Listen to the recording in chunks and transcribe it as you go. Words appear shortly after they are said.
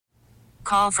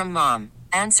Call from mom.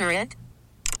 Answer it.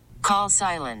 Call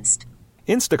silenced.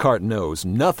 Instacart knows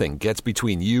nothing gets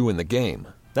between you and the game.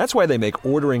 That's why they make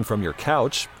ordering from your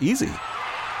couch easy.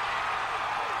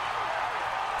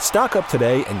 Stock up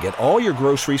today and get all your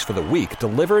groceries for the week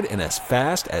delivered in as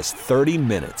fast as 30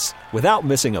 minutes without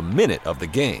missing a minute of the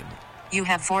game. You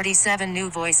have 47 new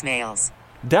voicemails.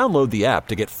 Download the app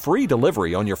to get free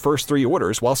delivery on your first 3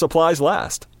 orders while supplies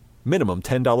last. Minimum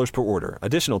 $10 per order.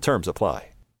 Additional terms apply.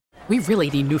 We really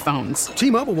need new phones.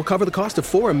 T-Mobile will cover the cost of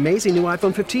 4 amazing new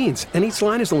iPhone 15s, and each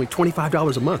line is only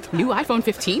 $25 a month. New iPhone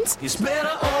 15s? It's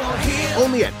better over here.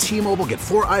 Only at T-Mobile, get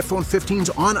 4 iPhone 15s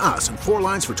on us and 4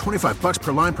 lines for $25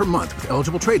 per line per month with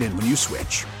eligible trade-in when you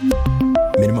switch.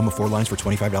 Minimum of 4 lines for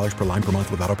 $25 per line per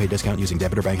month with autopay discount using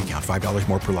debit or bank account. $5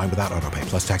 more per line without autopay,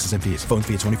 plus taxes and fees. Phone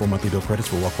fee at 24 monthly bill credits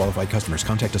for well-qualified customers.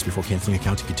 Contact us before canceling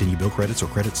account to continue bill credits or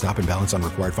credit stop and balance on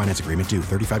required finance agreement due.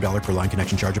 $35 per line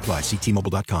connection charge applies. See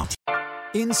T-Mobile.com.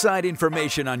 Inside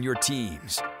information on your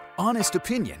teams, honest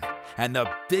opinion, and the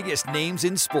biggest names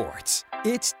in sports.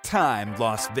 It's time,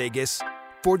 Las Vegas,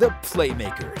 for the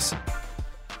Playmakers.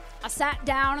 I sat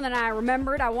down and then I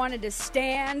remembered I wanted to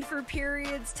stand for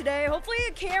periods today. Hopefully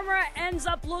the camera ends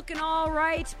up looking all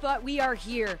right, but we are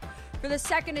here for the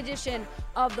second edition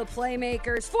of the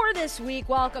Playmakers for this week.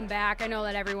 Welcome back. I know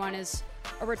that everyone is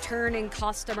a returning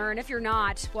customer, and if you're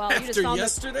not, well, you just found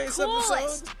yesterday's the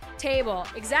coolest episode? table.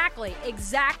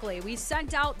 Exactly. We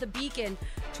sent out the beacon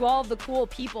to all of the cool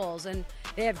peoples, and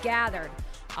they have gathered.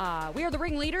 We are the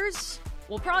ringleaders.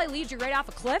 We'll probably lead you right off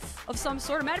a cliff of some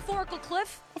sort, a metaphorical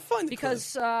cliff. A fun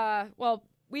because, cliff.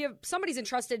 Somebody's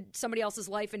entrusted somebody else's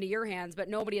life into your hands, but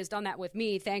nobody has done that with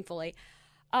me, thankfully.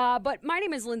 But my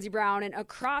name is Lindsey Brown, and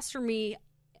across from me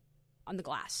on the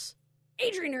glass,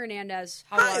 Adrian Hernandez.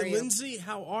 How are you? Hi, Lindsey.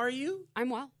 How are you? I'm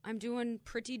well. I'm doing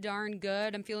pretty darn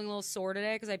good. I'm feeling a little sore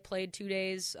today because I played 2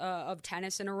 days of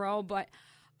tennis in a row, but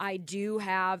I do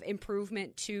have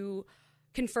improvement to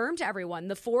confirm to everyone.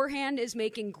 The forehand is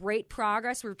making great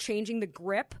progress. We're changing the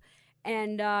grip,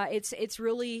 and it's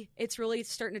really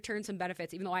starting to turn some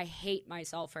benefits, even though I hate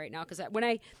myself right now because when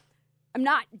I'm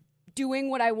not doing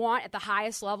what I want at the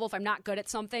highest level, if I'm not good at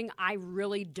something, I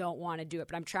really don't want to do it,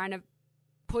 but I'm trying to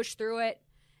push through it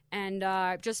and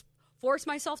just force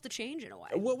myself to change in a way.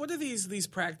 What are these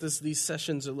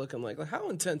sessions are looking like? How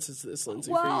intense is this, Lindsey?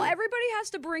 Well, for you? everybody has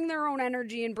to bring their own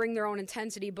energy and bring their own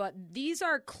intensity, but these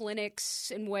are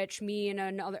clinics in which me and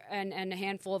a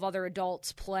handful of other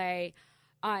adults play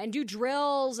and do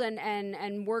drills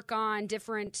and work on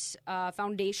different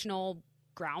foundational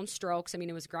ground strokes. I mean,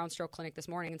 it was a ground stroke clinic this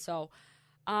morning, and so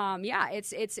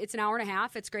it's an hour and a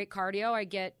half. It's great cardio. I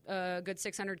get a good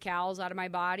 600 calories out of my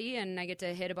body, and I get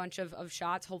to hit a bunch of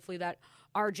shots, hopefully that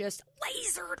are just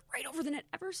lasered right over the net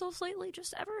ever so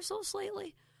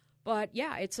slightly. But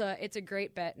yeah, it's a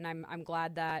great bet, and I'm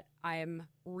glad that I am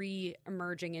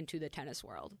re-emerging into the tennis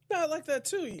world. No, I like that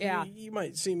too. Yeah. You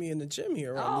might see me in the gym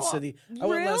here around the city. I really?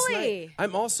 went last night.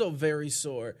 I'm also very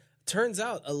sore. Turns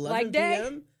out 11 Leg day?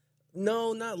 p.m.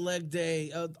 No, not leg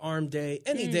day, arm day.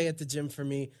 Any day at the gym for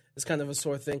me is kind of a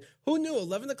sore thing. Who knew?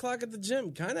 11 o'clock at the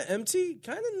gym, kind of empty,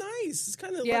 kind of nice. It's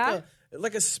kind of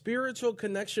like a spiritual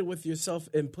connection with yourself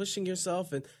and pushing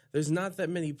yourself. And there's not that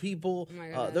many people.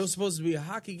 There was supposed to be a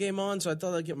hockey game on, so I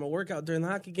thought I'd get my workout during the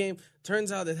hockey game.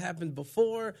 Turns out it happened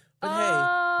before. But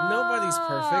hey, nobody's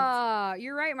perfect.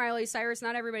 You're right, Miley Cyrus.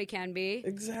 Not everybody can be.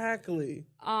 Exactly.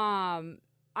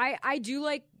 I do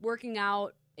like working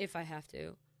out if I have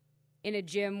to in a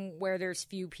gym where there's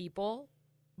few people,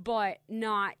 but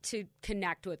not to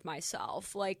connect with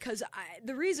myself. Because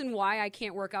the reason why I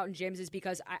can't work out in gyms is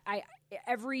because I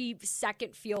every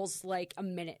second feels like a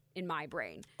minute in my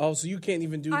brain. Oh, so you can't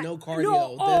even do no cardio.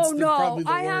 No, That's probably the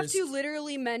I worst. have to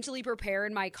literally mentally prepare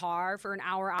in my car for an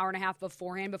hour and a half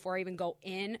beforehand before I even go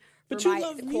in. But for you my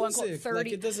love quote-unquote music. 30.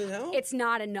 Like, it doesn't help? It's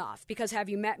not enough because have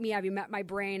you met me? Have you met my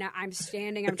brain? I'm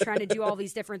standing. I'm trying to do all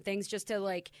these different things just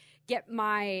to get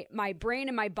my brain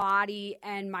and my body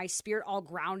and my spirit all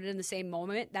grounded in the same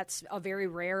moment. That's a very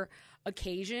rare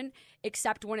occasion,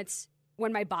 except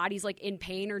when my body's in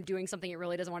pain or doing something it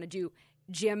really doesn't want to do.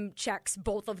 Gym checks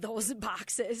both of those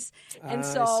boxes. And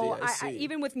so I see.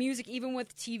 even with music, even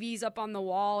with TVs up on the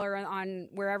wall or on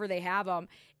wherever they have them,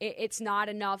 it's not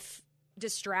enough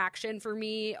distraction for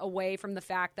me away from the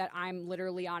fact that I'm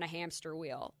literally on a hamster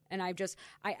wheel. And I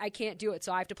can't do it.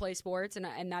 So I have to play sports,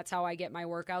 and that's how I get my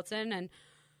workouts in. And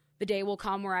the day will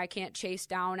come where I can't chase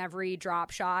down every drop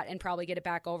shot and probably get it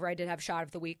back over. I did have shot of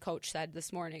the week, Coach said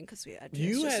this morning, because we had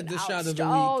the shot of the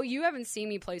week. Oh, you haven't seen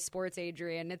me play sports,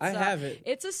 Adrian. I haven't.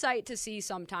 It's a sight to see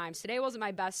sometimes. Today wasn't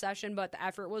my best session, but the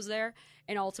effort was there,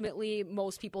 and ultimately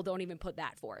most people don't even put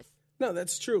that forth. No,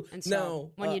 that's true. And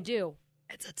so when you do,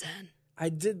 it's a 10. I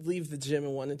did leave the gym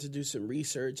and wanted to do some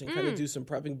research and kind of do some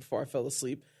prepping before I fell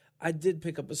asleep. I did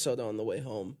pick up a soda on the way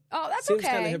home. Oh, that's Seems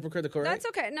okay. kind of hypocritical, right? That's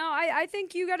okay. No, I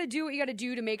think you got to do what you got to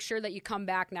do to make sure that you come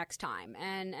back next time.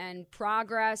 And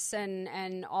progress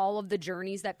and all of the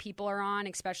journeys that people are on,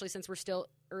 especially since we're still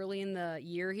early in the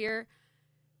year here,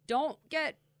 don't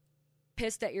get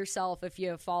pissed at yourself if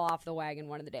you fall off the wagon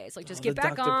one of the days. Like, just get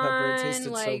back Dr. Pepper tasted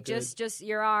on. so Like, good. just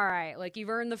you're all right. Like, you've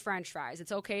earned the French fries.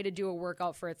 It's okay to do a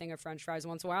workout for a thing of French fries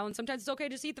once in a while, and sometimes it's okay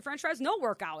to just eat the French fries no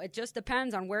workout. It just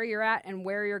depends on where you're at and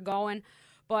where you're going.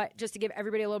 But just to give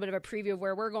everybody a little bit of a preview of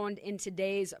where we're going in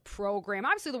today's program,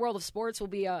 obviously the world of sports will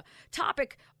be a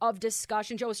topic of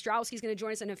discussion. Joe Ostrowski is going to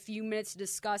join us in a few minutes to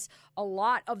discuss a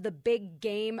lot of the big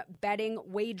game betting,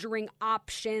 wagering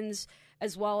options,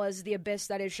 as well as the abyss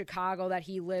that is Chicago that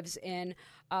he lives in.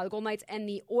 The Golden Knights and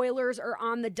the Oilers are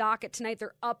on the docket tonight.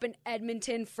 They're up in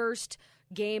Edmonton. First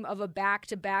game of a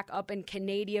back-to-back up in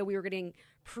Canada. We were getting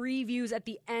previews at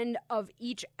the end of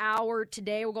each hour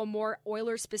today. We'll go more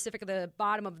Oilers specific at the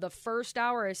bottom of the first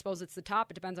hour. I suppose it's the top.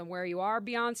 It depends on where you are,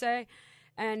 Beyonce.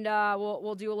 And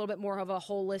we'll do a little bit more of a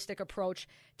holistic approach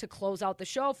to close out the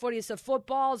show. Footiest of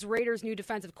footballs, Raiders' new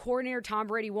defensive coordinator, Tom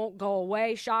Brady won't go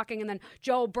away. Shocking. And then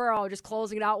Joe Burrow just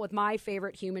closing it out with my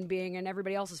favorite human being and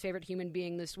everybody else's favorite human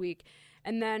being this week.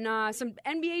 And then some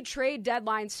NBA trade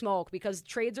deadline smoke because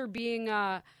trades are being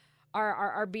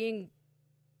being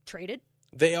traded.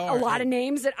 They are. A lot of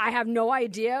names that I have no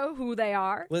idea who they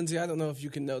are. Lindsay, I don't know if you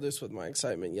can know this with my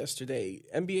excitement yesterday.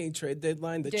 NBA trade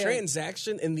deadline, the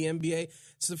transaction in the NBA,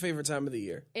 it's the favorite time of the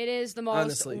year. It is the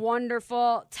most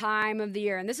wonderful time of the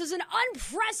year. And this is an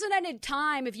unprecedented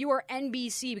time if you are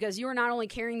NBC because you are not only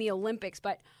carrying the Olympics,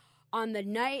 but on the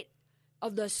night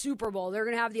of the Super Bowl. They're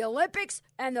going to have the Olympics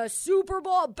and the Super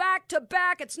Bowl back to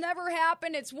back. It's never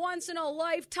happened. It's once in a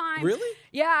lifetime. Really?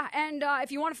 Yeah. And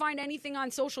if you want to find anything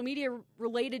on social media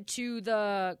related to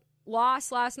the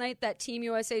loss last night that Team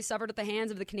USA suffered at the hands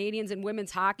of the Canadians in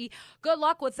women's hockey, good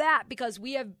luck with that because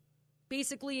we have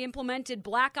basically implemented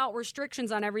blackout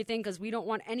restrictions on everything because we don't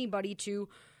want anybody to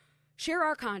share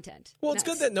our content. Well, it's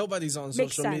good that nobody's on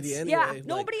social media anyway. Yeah,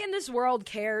 nobody in this world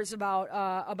cares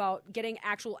about getting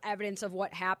actual evidence of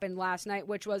what happened last night,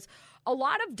 which was a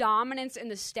lot of dominance in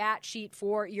the stat sheet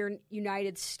for your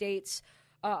United States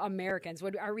Americans.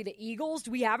 Are we the Eagles? Do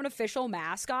we have an official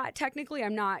mascot? Technically,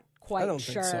 I'm not quite sure. I don't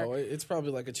think so. It's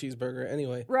probably like a cheeseburger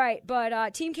anyway. Right,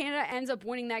 but Team Canada ends up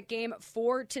winning that game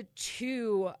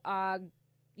 4-2.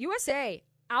 USA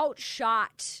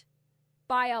outshot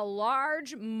by a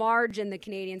large margin, the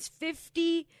Canadians,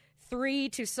 53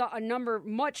 to a number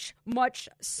much, much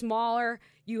smaller.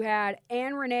 You had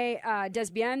Anne-Renee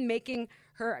Desbiens making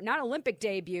her, not Olympic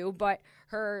debut, but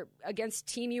her against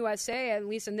Team USA, at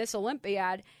least in this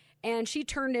Olympiad, and she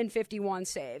turned in 51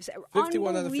 saves.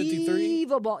 51 out of 53?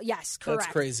 Unbelievable. Yes, correct.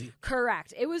 That's crazy.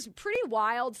 Correct. It was pretty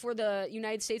wild for the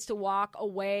United States to walk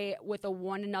away with a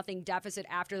 1-0 deficit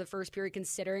after the first period,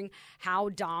 considering how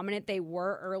dominant they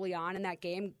were early on in that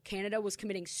game. Canada was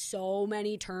committing so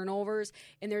many turnovers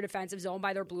in their defensive zone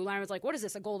by their blue line. I was like, what is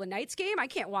this, a Golden Knights game? I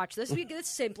can't watch this. This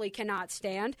simply cannot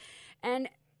stand. And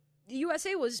the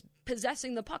USA was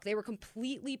possessing the puck. They were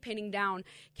completely pinning down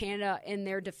Canada in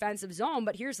their defensive zone.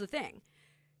 But here's the thing.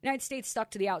 The United States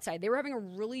stuck to the outside. They were having a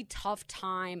really tough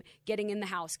time getting in the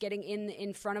house, getting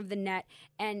in front of the net,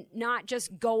 and not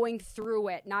just going through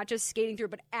it, not just skating through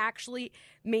it, but actually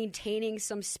maintaining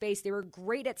some space. They were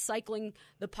great at cycling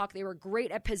the puck. They were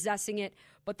great at possessing it,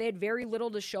 but they had very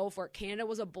little to show for it. Canada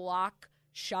was a block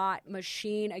shot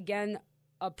machine. Again,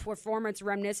 a performance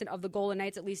reminiscent of the Golden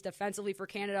Knights, at least defensively for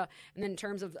Canada, and then in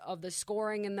terms of the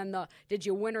scoring, and then the did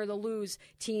you win or the lose,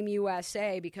 Team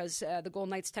USA, because the Golden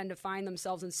Knights tend to find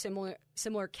themselves in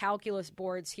similar calculus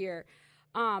boards here.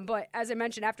 But as I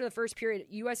mentioned, after the first period,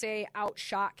 USA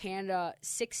outshot Canada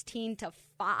 16-5.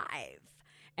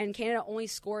 And Canada only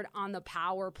scored on the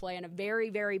power play in a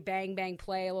very, very bang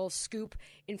play, a little scoop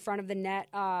in front of the net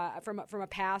from a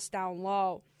pass down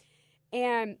low.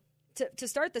 And to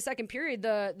start the second period,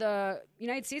 the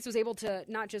United States was able to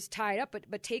not just tie it up,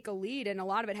 but take a lead, and a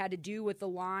lot of it had to do with the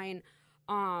line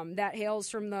that hails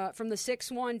from the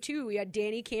 6-1 too. You had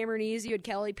Danny Cameronese, you had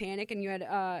Kelly Panic, and you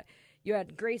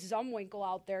had Grace Zumwinkle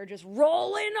out there just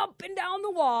rolling up and down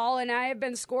the wall, and I have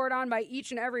been scored on by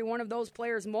each and every one of those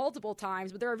players multiple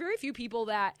times, but there are very few people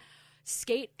that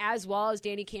skate as well as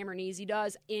Danny Cameronese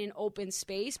does in open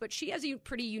space, but she has a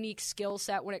pretty unique skill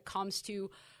set when it comes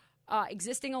to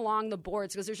existing along the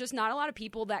boards, because there's just not a lot of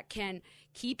people that can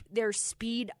keep their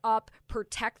speed up,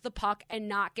 protect the puck, and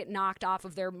not get knocked off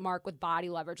of their mark with body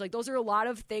leverage. Like, those are a lot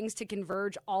of things to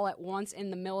converge all at once in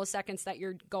the milliseconds that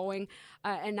you're going,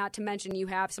 and not to mention you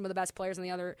have some of the best players on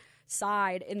the other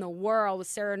side in the world with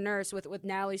Sarah Nurse, with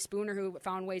Natalie Spooner, who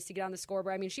found ways to get on the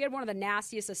scoreboard. I mean, she had one of the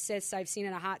nastiest assists I've seen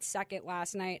in a hot second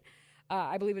last night.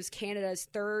 I believe it was Canada's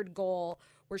third goal,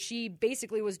 where she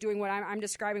basically was doing what I'm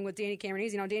describing with Danny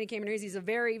Cameronese. You know, Danny Cameronese is a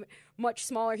very much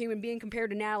smaller human being compared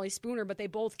to Natalie Spooner, but they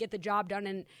both get the job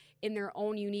done in their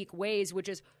own unique ways, which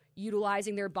is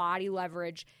utilizing their body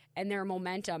leverage and their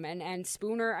momentum. And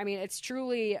Spooner, I mean, it's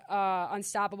truly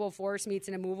unstoppable force meets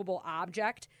an immovable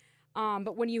object.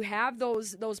 But when you have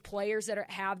those players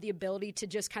that have the ability to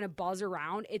just kind of buzz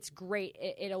around, it's great.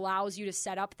 It allows you to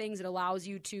set up things. It allows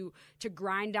you to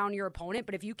grind down your opponent.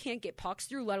 But if you can't get pucks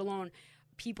through, let alone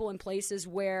people in places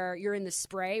where you're in the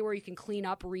spray, where you can clean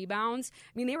up rebounds.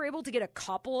 I mean, they were able to get a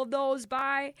couple of those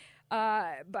by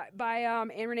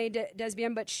Anne-Renee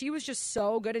Desbiens, but she was just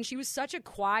so good, and she was such a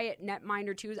quiet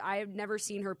netminder too. I have never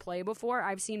seen her play before.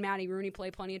 I've seen Maddie Rooney play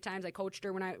plenty of times. I coached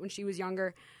her when she was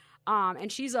younger.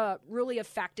 And she's a really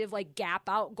effective, like, gap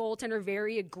out goaltender,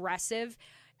 very aggressive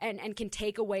and can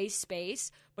take away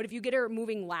space. But if you get her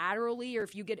moving laterally, or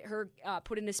if you get her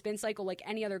put in a spin cycle like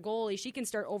any other goalie, she can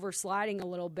start oversliding a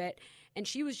little bit. And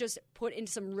she was just put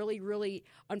into some really, really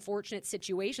unfortunate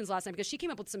situations last night, because she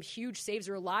came up with some huge saves.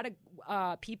 There were a lot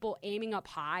of people aiming up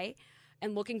high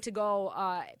and looking to go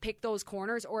pick those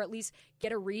corners, or at least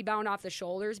get a rebound off the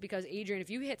shoulders, because, Adrian, if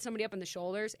you hit somebody up in the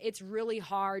shoulders, it's really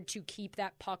hard to keep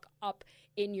that puck up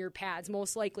in your pads.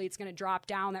 Most likely it's going to drop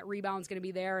down, that rebound's going to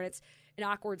be there, and it's an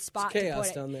awkward spot it's chaos to put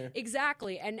it. Down there.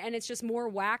 Exactly, and it's just more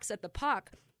wax at the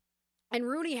puck. And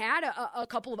Rooney had a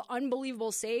couple of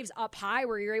unbelievable saves up high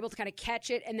where you're able to kind of catch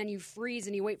it, and then you freeze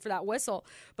and you wait for that whistle.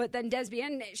 But then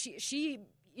Desbiens, she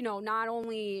you know, not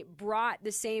only brought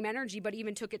the same energy, but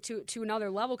even took it to another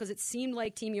level, because it seemed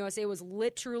like Team USA was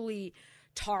literally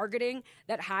targeting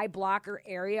that high blocker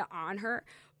area on her.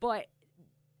 But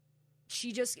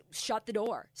she just shut the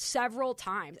door several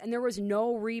times, and there was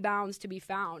no rebounds to be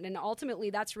found. And ultimately,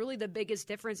 that's really the biggest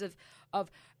difference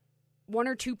of one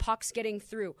or two pucks getting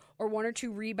through, or one or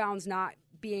two rebounds not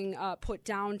being put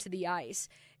down to the ice.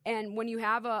 And when you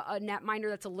have a netminder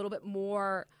that's a little bit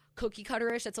more cookie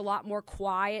cutter-ish, that's a lot more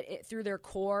quiet through their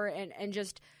core, and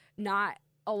just not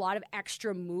a lot of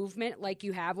extra movement like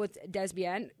you have with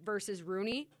Desbiens versus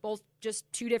Rooney, both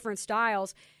just two different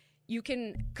styles, you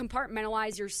can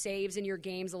compartmentalize your saves in your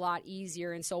games a lot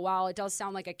easier. And so while it does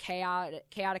sound like a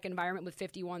chaotic environment with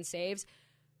 51 saves,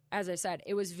 as I said,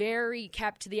 it was very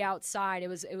kept to the outside.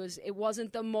 It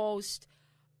wasn't the most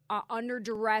under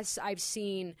duress I've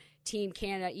seen Team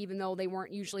Canada, even though they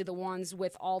weren't usually the ones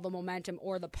with all the momentum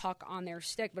or the puck on their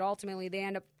stick. But ultimately, they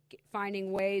end up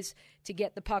finding ways to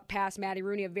get the puck past Maddie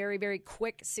Rooney. A very, very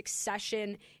quick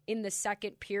succession in the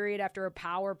second period after a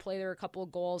power play. There were a couple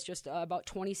of goals just about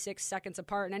 26 seconds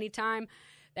apart. And anytime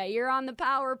that you're on the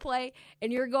power play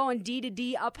and you're going D to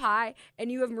D up high,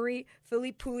 and you have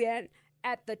Marie-Philippe Poulin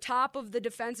at the top of the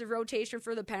defensive rotation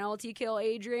for the penalty kill,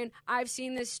 Adrian, I've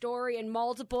seen this story in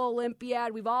multiple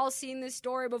Olympiad. We've all seen this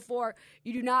story before.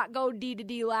 You do not go D to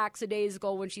D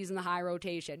lackadaisical when she's in the high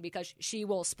rotation, because she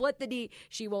will split the D,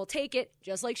 she will take it,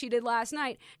 just like she did last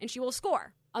night, and she will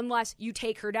score, unless you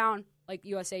take her down, like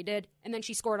USA did, and then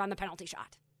she scored on the penalty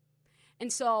shot.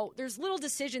 And so there's little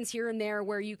decisions here and there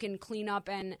where you can clean up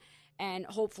and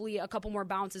hopefully a couple more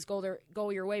bounces go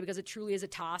your way, because it truly is a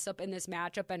toss-up in this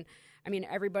matchup. And, I mean,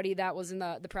 everybody that was in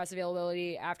the press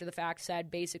availability after the fact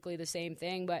said basically the same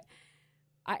thing. But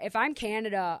if I'm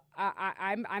Canada,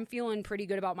 I'm feeling pretty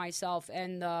good about myself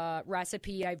and the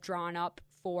recipe I've drawn up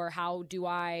for how do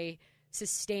I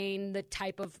sustain the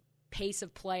type of pace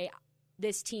of play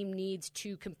this team needs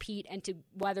to compete and to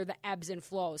weather the ebbs and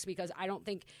flows, because I don't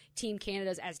think Team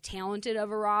Canada is as talented of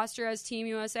a roster as Team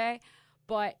USA,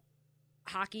 but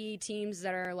hockey teams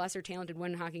that are lesser talented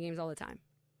win hockey games all the time. And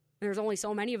there's only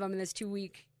so many of them in this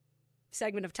 2-week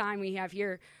segment of time we have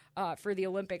here for the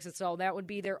Olympics. And so that would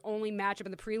be their only matchup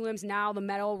in the prelims. Now the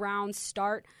medal rounds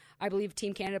start. I believe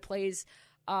Team Canada plays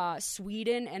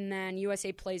Sweden, and then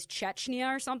USA plays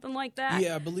Chechnya or something like that.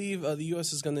 Yeah, I believe the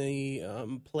U.S. is going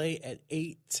to play at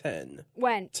 8:10.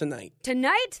 When? Tonight.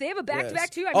 Tonight? They have a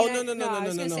back-to-back too? No,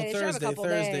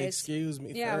 Thursday, excuse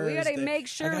me. Yeah, Thursday. we got to make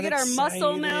sure we get our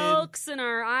muscle milks and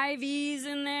our IVs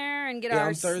in there and get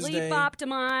our sleep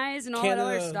optimized and all that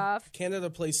other stuff. Canada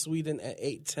plays Sweden at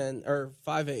 8:10 or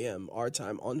 5 a.m. our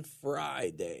time on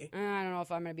Friday. I don't know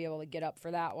if I'm going to be able to get up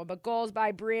for that one. But goals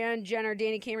by Brianne Jenner,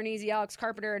 Danny Cameronese, Alex Carpenter,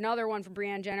 Carpenter, another one from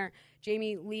Brianne Jenner,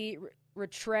 Jamie Lee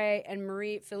Rattray, and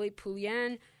Marie-Philippe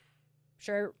Poulin.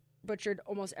 Sure, butchered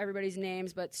almost everybody's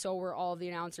names, but so were all of the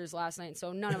announcers last night.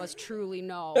 So none of us truly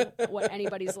know what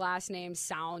anybody's last names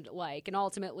sound like. And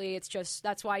ultimately, it's just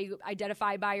that's why you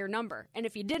identify by your number. And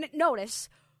if you didn't notice,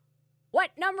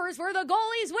 what numbers were the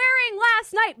goalies wearing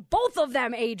last night? Both of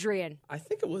them, Adrian. I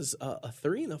think it was a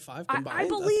 3 and a 5 combined. I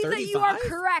believe that you are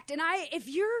correct. And if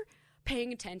you're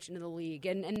paying attention to the league,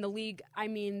 and the league, I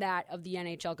mean that of the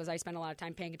NHL, because I spend a lot of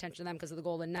time paying attention to them because of the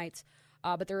Golden Knights.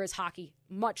 But there is hockey,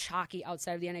 much hockey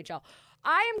outside of the NHL.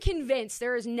 I am convinced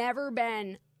there has never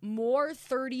been more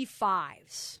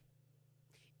 35s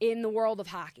in the world of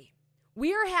hockey.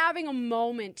 We are having a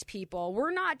moment, people.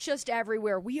 We're not just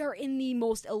everywhere. We are in the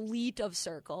most elite of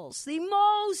circles, the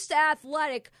most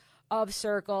athletic of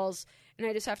circles. And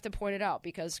I just have to point it out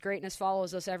because greatness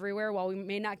follows us everywhere. While we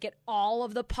may not get all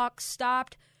of the pucks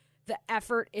stopped, the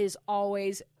effort is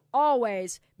always,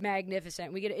 always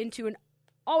magnificent. We get into an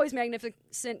always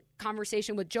magnificent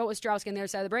conversation with Joe Ostrowski on the other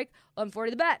side of the break. 11:40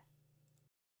 The Bet.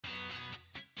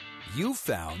 You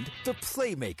found the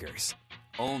Playmakers.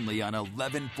 Only on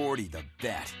 1140 The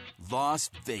Bet, Las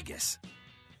Vegas.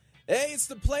 Hey, it's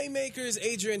the Playmakers.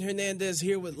 Adrian Hernandez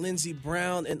here with Lindsey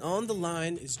Brown. And on the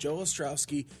line is Joe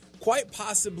Ostrowski. Quite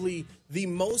possibly the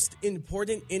most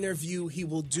important interview he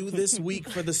will do this week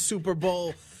for the Super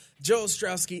Bowl. Joe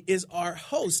Ostrowski is our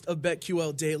host of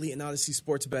BetQL Daily and Odyssey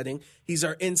Sports Betting. He's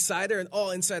our insider, and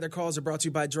all insider calls are brought to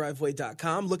you by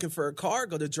Driveway.com. Looking for a car?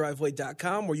 Go to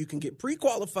Driveway.com, where you can get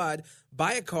pre-qualified,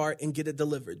 buy a car, and get it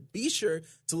delivered. Be sure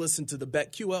to listen to the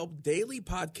BetQL Daily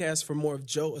podcast for more of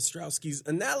Joe Ostrowski's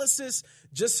analysis.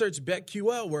 Just search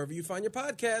BetQL wherever you find your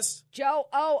podcasts. Joe,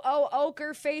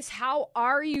 Okerface, how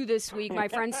are you this week, my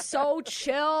friend? So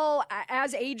chill,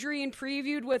 as Adrian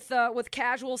previewed with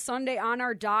Casual Sunday on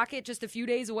our docket, just a few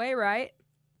days away, right?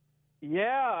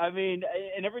 Yeah, I mean,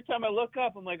 and every time I look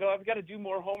up, I'm like, oh, I've got to do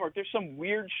more homework. There's some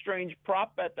weird, strange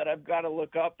prop bet that I've got to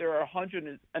look up. There are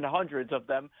hundreds and hundreds of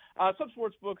them. Some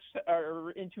sports books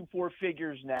are into 4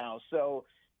 figures now, so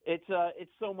it's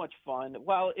so much fun.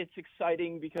 While it's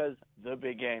exciting because the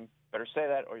big game, better say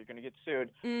that or you're going to get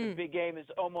sued, the big game is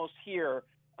almost here.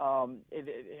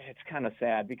 It's kind of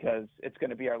sad because it's going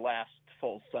to be our last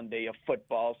full Sunday of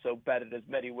football, so bet it as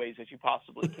many ways as you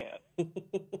possibly can.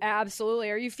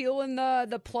 Absolutely. Are you feeling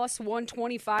the plus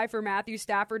 125 for Matthew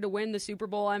Stafford to win the Super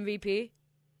Bowl MVP?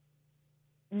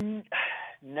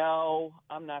 No,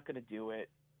 I'm not going to do it.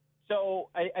 So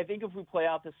I think if we play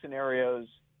out the scenarios,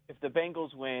 if the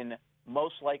Bengals win,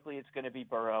 most likely it's going to be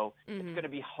Burrow. It's going to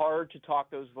be hard to talk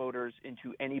those voters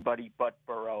into anybody but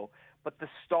Burrow. But the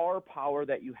star power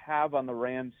that you have on the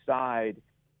Rams side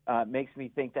makes me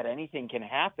think that anything can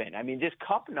happen. I mean, this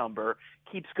cup number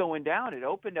keeps going down. It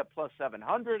opened at plus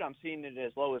 700. I'm seeing it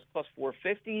as low as plus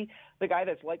 450. The guy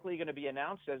that's likely going to be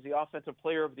announced as the Offensive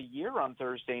Player of the Year on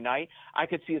Thursday night, I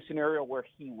could see a scenario where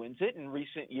he wins it. In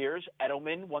recent years,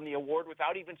 Edelman won the award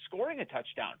without even scoring a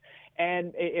touchdown.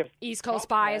 And if East Coast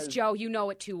bias, Joe, you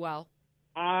know it too well.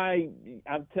 I'm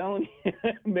telling you,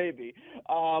 maybe.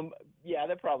 Yeah,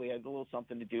 that probably has a little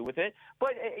something to do with it. But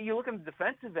you look at the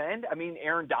defensive end. I mean,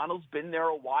 Aaron Donald's been there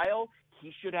a while.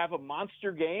 He should have a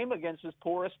monster game against his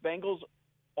porous Bengals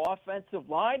offensive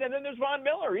line. And then there's Von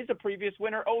Miller. He's a previous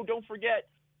winner. Oh, don't forget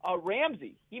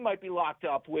Ramsey. He might be locked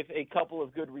up with a couple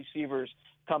of good receivers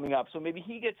coming up. So maybe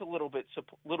he gets a little bit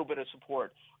of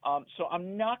support. So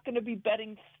I'm not going to be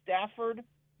betting Stafford.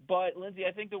 But, Lindsay,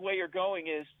 I think the way you're going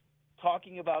is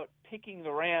talking about picking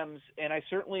the Rams, and I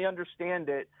certainly understand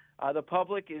it. The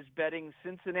public is betting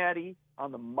Cincinnati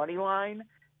on the money line,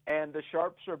 and the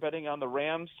Sharps are betting on the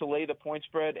Rams to lay the point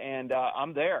spread, and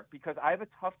I'm there because I have a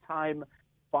tough time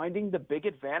finding the big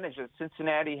advantage that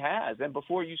Cincinnati has. And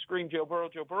before you scream Joe Burrow,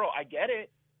 I get it,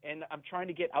 and I'm trying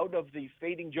to get out of the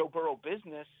fading Joe Burrow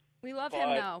business. We love him,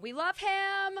 though. We love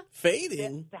him.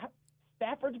 Fading?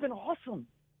 Stafford's been awesome.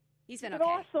 He's been okay.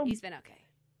 Awesome. He's been okay.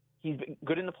 He's been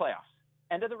good in the playoffs.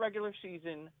 End of the regular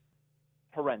season,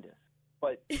 horrendous.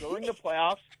 But during the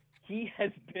playoffs, he has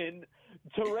been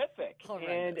terrific.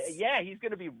 Horrendous. And, yeah, he's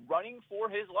going to be running for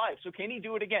his life. So can he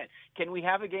do it again? Can we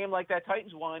have a game like that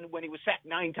Titans one when he was sacked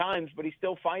 9 times, but he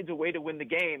still finds a way to win the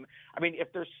game? I mean, if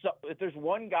there's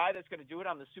one guy that's going to do it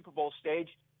on the Super Bowl stage,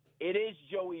 it is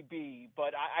Joey B.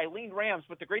 But I lean Rams.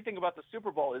 But the great thing about the Super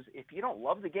Bowl is if you don't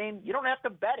love the game, you don't have to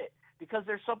bet it because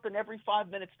there's something every 5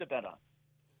 minutes to bet on.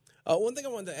 One thing I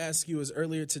wanted to ask you is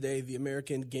earlier today, the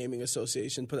American Gaming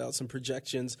Association put out some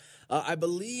projections. I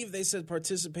believe they said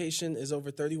participation is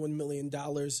over $31 million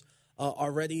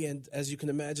already. And as you can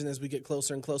imagine, as we get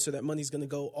closer and closer, that money's going to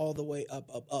go all the way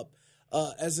up.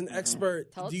 As an expert,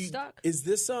 is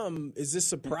this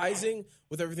surprising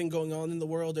with everything going on in the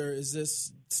world, or is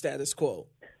this status quo?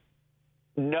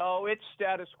 No, it's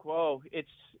status quo. It's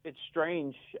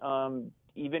strange.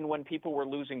 Even when people were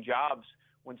losing jobs,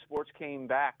 when sports came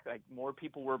back, like more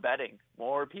people were betting.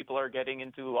 More people are getting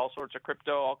into all sorts of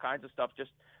crypto, all kinds of stuff,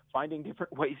 just finding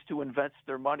different ways to invest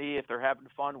their money if they're having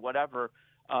fun, whatever.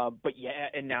 But yeah,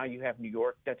 and now you have New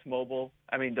York that's mobile.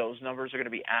 I mean, those numbers are going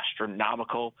to be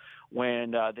astronomical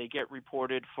when they get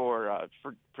reported for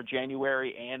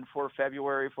January and for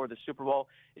February for the Super Bowl.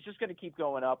 It's just going to keep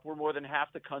going up. We're more than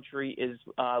half the country is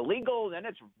legal, and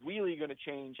it's really going to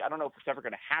change. I don't know if it's ever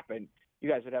going to happen. You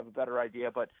guys would have a better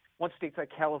idea. But once states like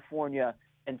California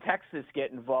and Texas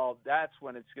get involved, that's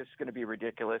when it's just going to be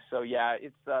ridiculous. So yeah,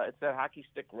 it's that hockey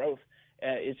stick growth.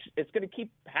 It's going to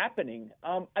keep happening.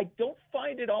 I don't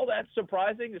find it all that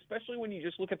surprising, especially when you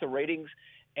just look at the ratings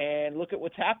and look at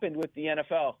what's happened with the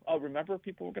NFL. Oh, remember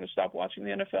people were going to stop watching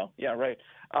the NFL? Yeah, right.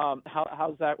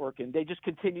 How's that working? They just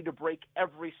continue to break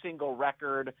every single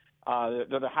record.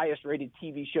 They're the highest rated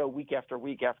TV show week after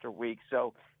week after week.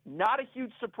 So not a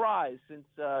huge surprise since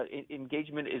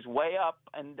engagement is way up.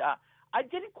 And I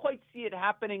didn't quite see it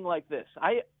happening like this.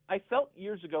 I felt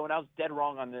years ago, and I was dead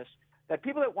wrong on this, that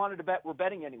people that wanted to bet were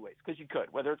betting anyways because you could.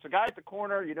 Whether it's a guy at the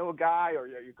corner, you know a guy, or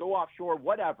you go offshore,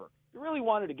 whatever. You really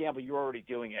wanted to gamble, you're already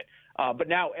doing it. But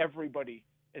now everybody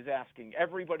is asking.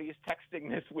 Everybody is texting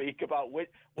this week about what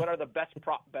are the best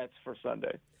prop bets for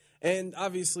Sunday. And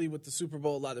obviously with the Super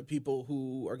Bowl, a lot of people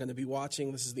who are going to be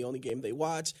watching, this is the only game they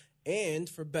watch. And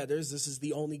for bettors, this is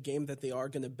the only game that they are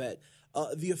going to bet.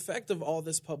 The effect of all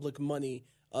this public money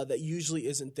that usually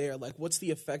isn't there, like what's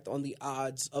the effect on the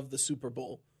odds of the Super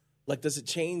Bowl? Like, does it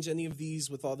change any of these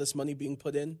with all this money being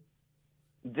put in?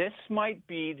 This might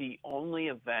be the only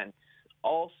event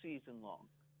all season long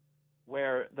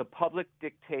where the public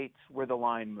dictates where the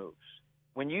line moves.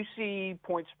 When you see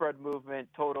point spread movement,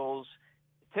 totals,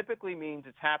 it typically means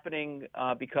it's happening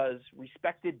because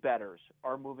respected bettors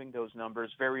are moving those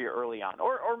numbers very early on,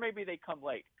 or maybe they come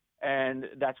late, and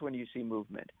that's when you see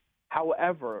movement.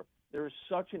 However, there is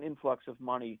such an influx of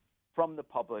money from the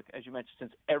public, as you mentioned,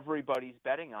 since everybody's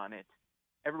betting on it,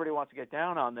 everybody wants to get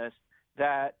down on this,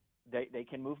 that they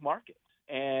can move markets.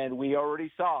 And we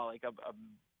already saw like a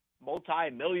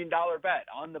multi-million-dollar bet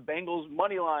on the Bengals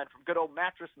money line from good old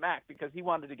Mattress Mac because he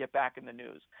wanted to get back in the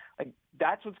news. Like,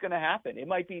 that's what's going to happen. It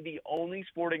might be the only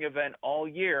sporting event all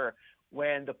year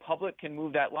when the public can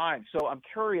move that line. So I'm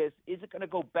curious, is it going to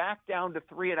go back down to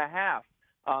 3.5?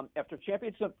 After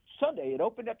Championship Sunday, it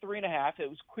opened at 3.5. It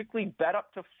was quickly bet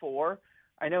up to 4.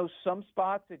 I know some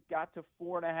spots it got to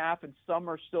 4.5, and some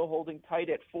are still holding tight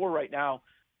at 4 right now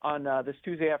on this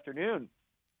Tuesday afternoon.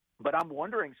 But I'm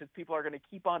wondering, since people are going to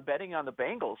keep on betting on the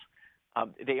Bengals,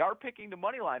 they are picking the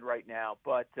money line right now.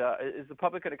 But is the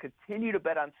public going to continue to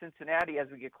bet on Cincinnati as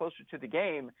we get closer to the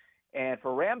game? And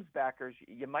for Rams backers,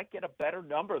 you might get a better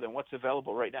number than what's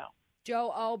available right now.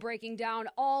 Joe O breaking down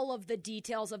all of the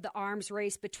details of the arms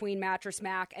race between Mattress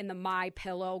Mac and the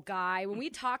MyPillow guy. When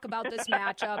we talk about this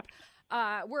matchup,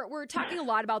 we're talking a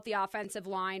lot about the offensive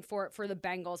line for the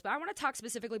Bengals, but I want to talk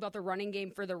specifically about the running game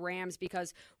for the Rams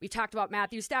because we talked about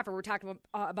Matthew Stafford. We're talking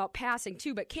about passing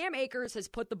too, but Cam Akers has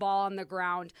put the ball on the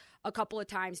ground a couple of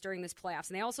times during this playoffs,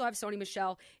 and they also have Sony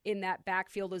Michel in that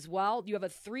backfield as well. You have a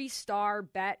 3-star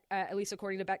bet, at least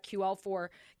according to BetQL,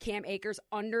 for Cam Akers,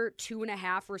 under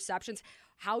 2.5 receptions.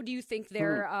 How do you think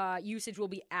their usage will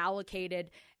be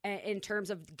allocated in terms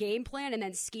of game plan and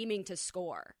then scheming to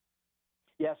score?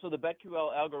 Yeah, so the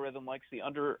BetQL algorithm likes the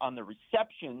under on the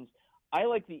receptions. I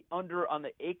like the under on the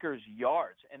Akers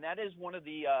yards, and that is one of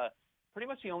the pretty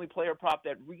much the only player prop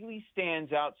that really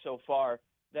stands out so far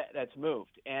that's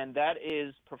moved, and that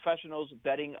is professionals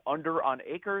betting under on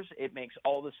Akers. It makes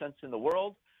all the sense in the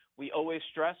world. We always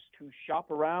stress to shop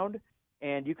around,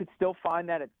 and you could still find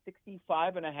that at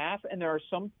 65.5, and there are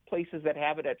some places that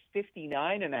have it at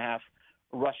 59.5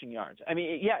 rushing yards. I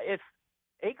mean, yeah, if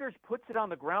Akers puts it on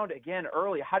the ground again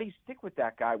early, how do you stick with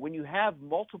that guy when you have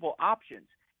multiple options?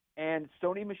 And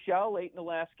Sony Michel, late in the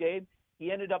last game,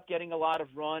 he ended up getting a lot of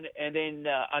run. And then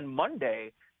on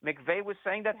Monday, McVay was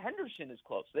saying that Henderson is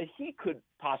close, that he could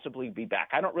possibly be back.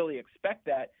 I don't really expect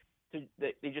that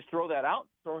they just throw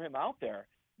him out there.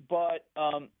 But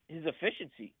his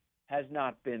efficiency has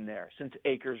not been there since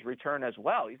Akers' return as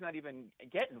well. He's not even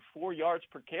getting 4 yards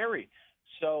per carry.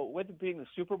 So with it being the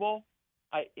Super Bowl,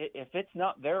 if it's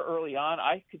not there early on,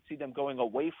 I could see them going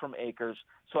away from Akers.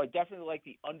 So I definitely like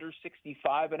the under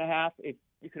 65.5. If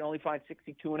you can only find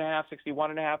 62.5,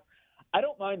 61.5, I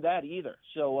don't mind that either.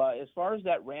 So as far as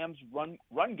that Rams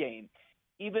run game,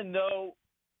 even though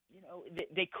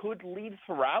they could lead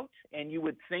throughout, and you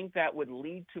would think that would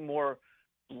lead to more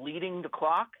bleeding the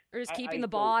clock. Or just keeping the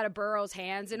ball out of Burrow's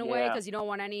hands in a way because you don't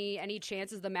want any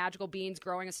chances of the magical beans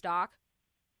growing a stalk.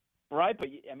 Right, but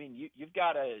you've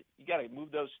got to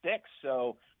move those sticks.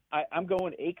 So I'm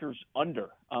going Akers under.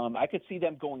 I could see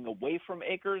them going away from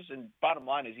Akers, and bottom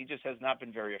line is he just has not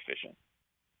been very efficient.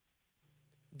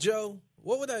 Joe,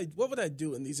 what would I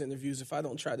do in these interviews if I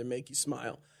don't try to make you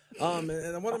smile? And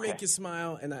I want to make you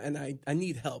smile, and I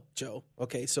need help, Joe.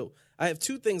 Okay, so I have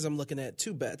two things I'm looking at,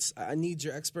 two bets. I need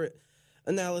your expert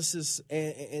analysis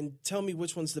and tell me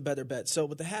which one's the better bet. So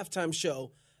with the halftime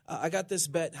show, I got this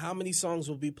bet: how many songs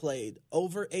will be played?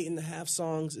 Over 8.5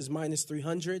 songs is minus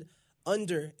 300.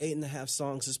 Under 8.5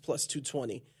 songs is plus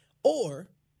 220. Or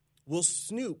will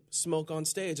Snoop smoke on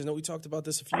stage? I know we talked about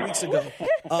this a few weeks ago.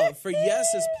 For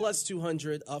yes is plus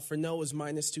 200. For no is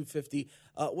minus 250.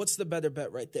 What's the better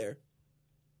bet right there?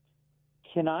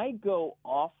 Can I go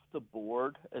off the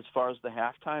board as far as the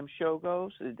halftime show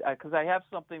goes? Because I have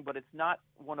something, but it's not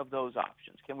one of those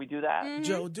options. Can we do that? Mm-hmm.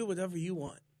 Joe, do whatever you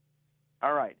want.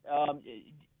 All right. I'm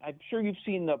sure you've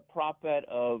seen the prop bet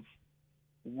of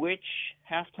which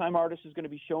halftime artist is going to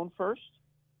be shown first.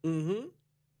 Mm-hmm.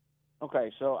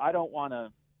 Okay, so I don't want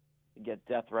to get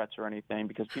death threats or anything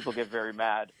because people get very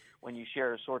mad when you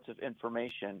share sorts of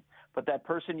information. But that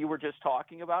person you were just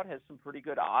talking about has some pretty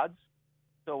good odds.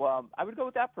 So I would go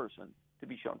with that person to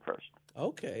be shown first.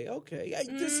 Okay.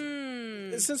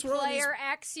 Since we're Player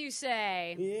X, you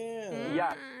say? Yeah.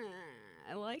 Yeah.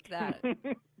 I like that.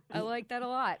 I like that a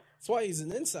lot. That's why he's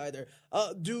an insider.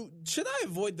 Should I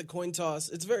avoid the coin toss?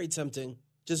 It's very tempting.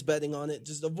 Just betting on it.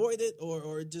 Just avoid it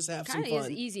or just have some fun. Kind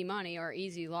of is easy money or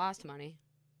easy lost money.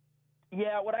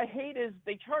 Yeah, what I hate is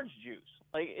they charge juice.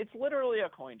 Like, it's literally a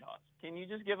coin toss. Can you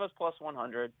just give us plus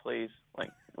 100, please?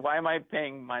 Like, why am I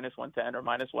paying minus 110 or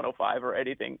minus 105 or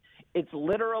anything? It's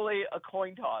literally a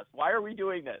coin toss. Why are we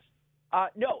doing this?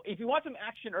 No, if you want some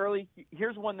action early,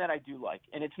 here's one that I do like.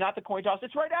 And it's not the coin toss.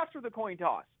 It's right after the coin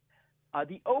toss.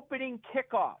 The opening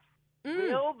kickoff.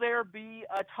 Will there be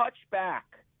a touchback?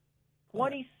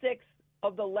 26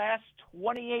 of the last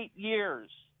 28 years.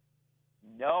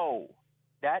 No.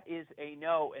 That is a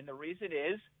no. And the reason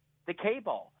is the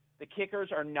K-ball. The kickers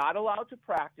are not allowed to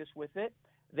practice with it.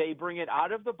 They bring it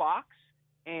out of the box,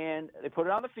 and they put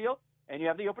it on the field, and you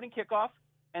have the opening kickoff,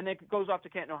 and then it goes off to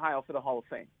Canton, Ohio for the Hall of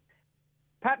Fame.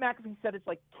 Pat McAfee said it's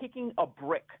like kicking a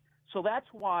brick. So that's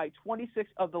why 26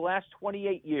 of the last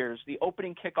 28 years, the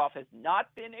opening kickoff has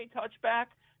not been a touchback.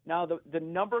 Now, the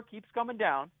number keeps coming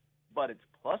down, but it's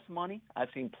plus money. I've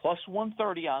seen plus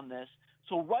 130 on this.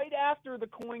 So right after the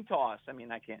coin toss,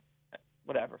 I can't,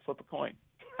 whatever, flip a coin.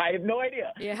 I have no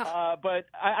idea. Yeah. But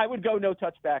I would go no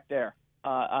touchback there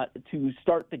to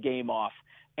start the game off.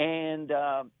 And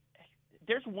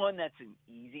there's one that's an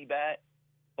easy bet,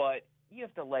 but you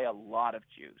have to lay a lot of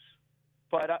juice.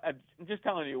 But I'm just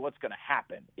telling you what's going to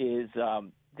happen is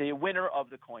the winner of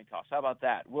the coin toss. How about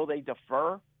that? Will they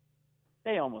defer?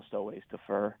 They almost always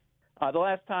defer. The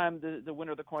last time the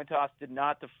winner of the coin toss did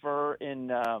not defer in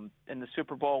the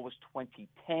Super Bowl was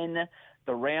 2010.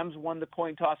 The Rams won the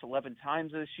coin toss 11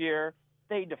 times this year.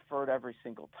 They deferred every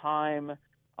single time.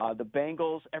 The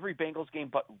Bengals, every Bengals game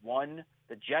but one.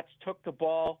 The Jets took the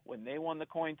ball when they won the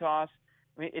coin toss.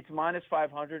 It's minus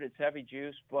 500. It's heavy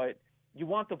juice, but you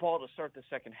want the ball to start the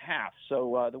second half.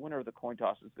 So the winner of the coin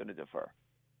toss is going to defer.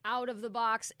 Out of the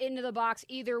box, into the box.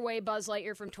 Either way, Buzz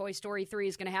Lightyear from Toy Story 3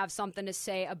 is going to have something to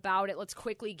say about it. Let's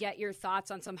quickly get your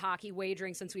thoughts on some hockey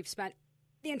wagering since we've spent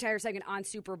the entire segment on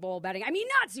Super Bowl betting.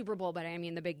 Not Super Bowl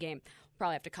betting, the big game. We'll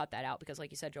probably have to cut that out because, like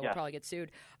you said, Joe, we'll probably get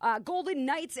sued. Golden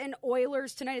Knights and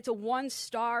Oilers tonight. It's a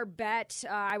one-star bet.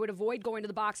 I would avoid going to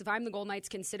the box if I'm the Golden Knights,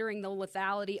 considering the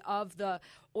lethality of the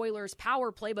Oilers'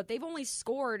 power play. But they've only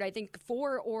scored, I think,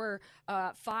 4 or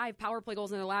 5 power play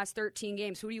goals in the last 13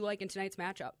 games. Who do you like in tonight's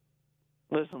matchup?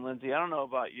 Listen, Lindsay, I don't know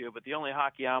about you, but the only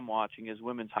hockey I'm watching is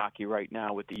women's hockey right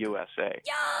now with the USA.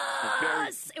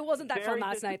 Yes! It wasn't that fun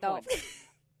last night, though.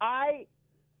 I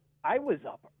was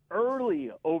up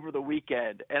early over the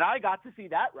weekend, and I got to see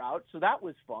that route, so that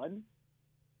was fun.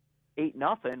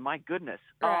 8-0, my goodness.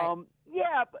 Right.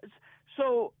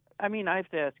 So, I have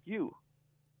to ask you,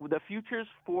 the futures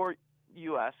for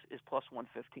U.S. is plus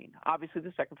 115. Obviously,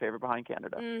 the second favorite behind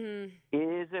Canada.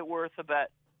 Mm-hmm. Is it worth a bet?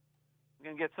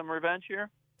 Going to get some revenge here?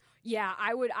 Yeah,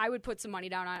 I would put some money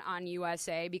down on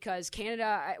USA because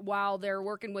Canada, while they're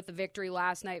working with the victory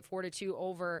last night, 4-2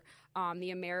 over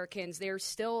the Americans, they're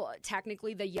still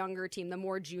technically the younger team, the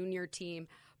more junior team.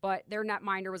 but their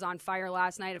netminder was on fire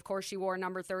last night. Of course, she wore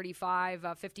number 35,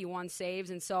 51 saves,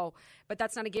 and so, but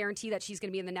that's not a guarantee that she's going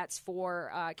to be in the nets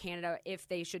for Canada if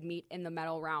they should meet in the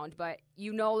medal round. But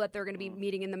you know that they're going to be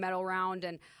meeting in the medal round,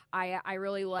 and I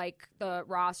really like the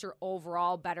roster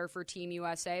overall better for Team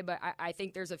USA, but I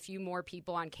think there's a few more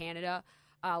people on Canada,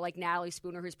 like Natalie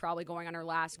Spooner, who's probably going on her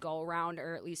last go-around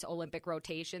or at least Olympic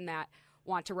rotation, that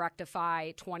want to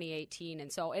rectify 2018.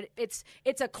 And so it's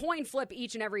a coin flip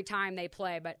each and every time they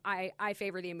play, but I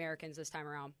favor the Americans this time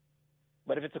around.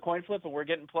 But if it's a coin flip and we're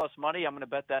getting plus money, I'm going to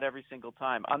bet that every single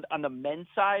time. On the men's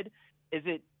side, is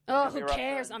it? Oh, who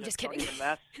cares? I'm just kidding.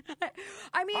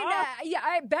 I mean,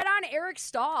 I bet on Eric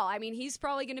Stahl. I mean, he's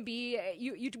probably going to be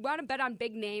you want to bet on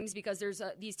big names because there's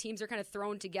these teams are kind of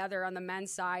thrown together on the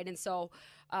men's side. And so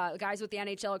guys with the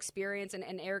NHL experience and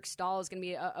Eric Stahl is going to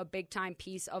be a big-time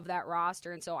piece of that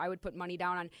roster. And so I would put money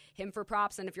down on him for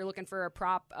props. And if you're looking for a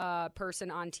prop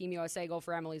person on Team USA, go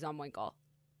for Emily Zumwinkle.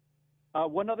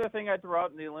 One other thing I throw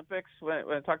out in the Olympics, when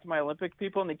I talk to my Olympic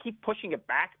people, and they keep pushing it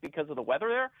back because of the weather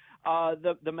there,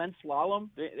 the men's slalom,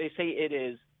 they say it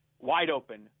is wide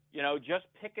open. You know, just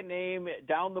pick a name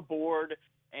down the board,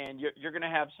 and you're going to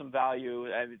have some value.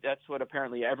 That's what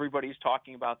apparently everybody's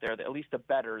talking about there, at least the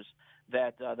bettors,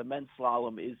 that the men's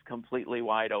slalom is completely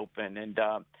wide open. And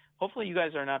hopefully you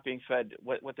guys are not being fed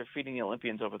what they're feeding the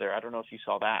Olympians over there. I don't know if you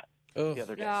saw that. The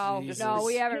other day. No,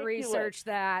 we haven't researched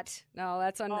that. No,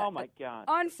 that's oh my God,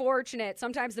 unfortunate.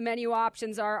 Sometimes the menu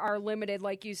options are limited,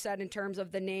 like you said, in terms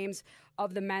of the names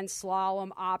of the men's slalom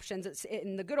options. It's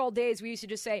in the good old days, we used to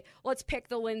just say, let's pick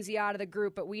the Lindsay out of the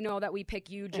group, but we know that we pick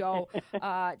you, Joe,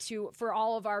 for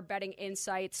all of our betting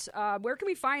insights. Where can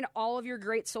we find all of your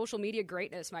great social media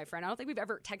greatness, my friend? I don't think we've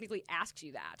ever technically asked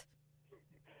you that.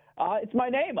 It's my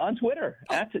name on Twitter,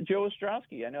 at Joe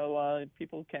Ostrowski. I know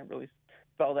people can't really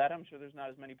spell that. I'm sure there's not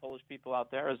as many Polish people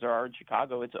out there as there are in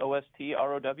Chicago. It's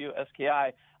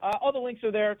OSTROWSKI. All the links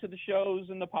are there to the shows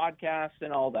and the podcasts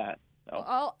and all that. So.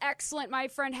 Oh, excellent, my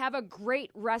friend. Have a great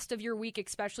rest of your week,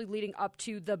 especially leading up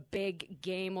to the big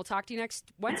game. We'll talk to you next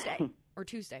Wednesday or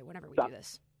Tuesday, whenever we do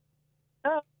this.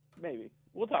 Maybe.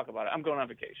 We'll talk about it. I'm going on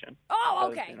vacation. Oh,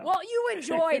 okay. Well, you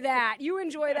enjoy that. You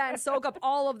enjoy that and soak up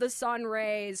all of the sun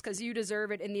rays because you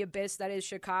deserve it in the abyss that is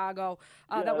Chicago.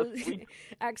 That was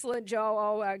excellent,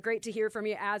 Joe. Great to hear from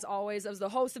you, as always. As the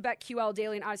host of BetQL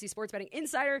Daily and Odyssey Sports Betting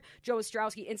Insider, Joe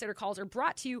Ostrowski. Insider calls are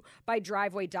brought to you by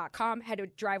Driveway.com. Head to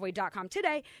Driveway.com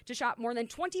today to shop more than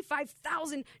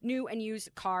 25,000 new and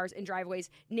used cars in Driveway's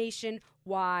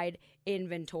nationwide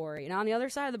inventory. And on the other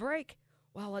side of the break,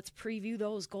 well, let's preview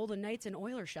those Golden Knights and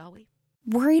Oilers, shall we?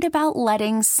 Worried about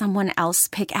letting someone else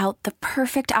pick out the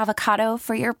perfect avocado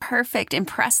for your perfect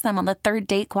impress them on the third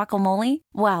date guacamole?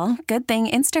 Well, good thing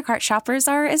Instacart shoppers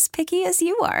are as picky as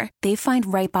you are. They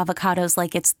find ripe avocados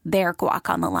like it's their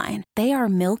guac on the line. They are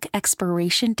milk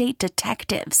expiration date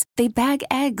detectives. They bag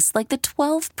eggs like the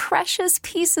 12 precious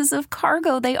pieces of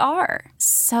cargo they are.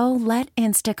 So let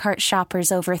Instacart shoppers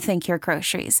overthink your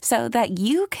groceries so that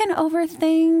you can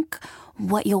overthink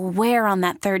what you'll wear on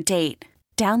that third date.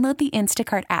 Download the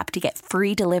Instacart app to get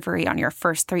free delivery on your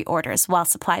first 3 orders while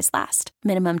supplies last.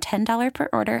 Minimum $10 per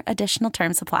order. Additional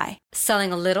terms apply.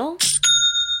 Selling a little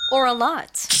or a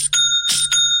lot?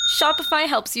 Shopify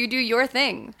helps you do your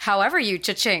thing, however you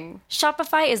cha-ching.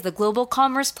 Shopify is the global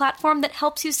commerce platform that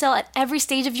helps you sell at every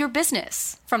stage of your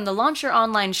business. From the launch your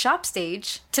online shop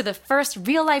stage, to the first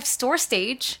real-life store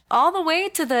stage, all the way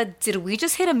to the did we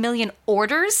just hit 1 million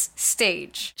orders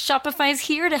stage. Shopify's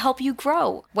here to help you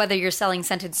grow. Whether you're selling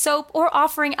scented soap or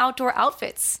offering outdoor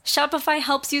outfits, Shopify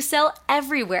helps you sell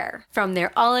everywhere. From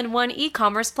their all-in-one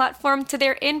e-commerce platform to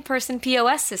their in-person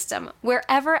POS system,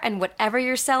 wherever and whatever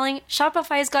you're selling,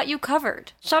 Shopify's got you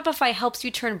covered. Shopify helps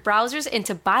you turn browsers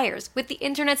into buyers with the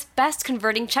internet's best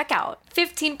converting checkout.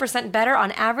 15% better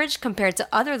on average compared to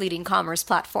other leading commerce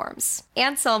platforms.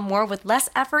 And sell more with less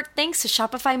effort thanks to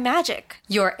Shopify Magic,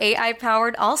 your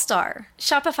AI-powered all-star.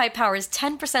 Shopify powers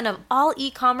 10% of all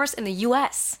e-commerce in the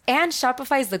U.S. And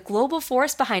Shopify is the global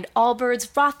force behind Allbirds,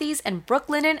 Rothy's, and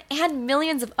Brooklinen, and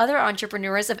millions of other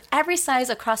entrepreneurs of every size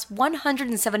across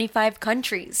 175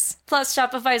 countries. Plus,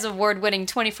 Shopify's award-winning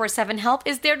 24/7 help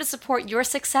is there to support your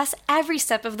success every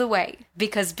step of the way.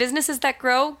 Because businesses that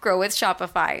grow, grow with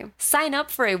Shopify. Sign up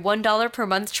for a $1 per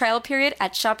month trial period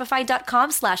at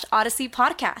shopify.com/Odyssey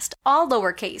Podcast, all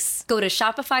lowercase. Go to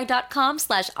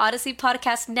shopify.com/Odyssey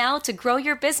Podcast now to grow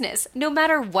your business, no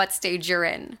matter what stage you're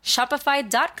in.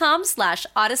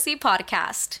 Shopify.com/Odyssey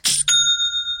Podcast.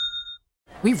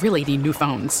 We really need new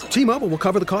phones. T-Mobile will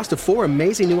cover the cost of 4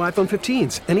 amazing new iPhone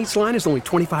 15s, and each line is only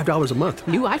 $25 a month.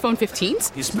 New iPhone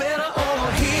 15s? It's better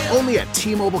over here. Only at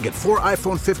T-Mobile, get 4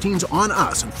 iPhone 15s on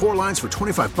us and 4 lines for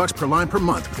 $25 per line per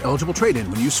month with eligible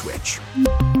trade-in when you switch.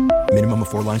 Minimum of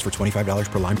 4 lines for $25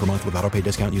 per line per month with autopay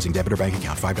discount using debit or bank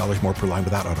account. $5 more per line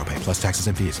without autopay, plus taxes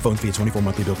and fees. Phone fee at 24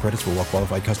 monthly bill credits for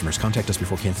well-qualified customers. Contact us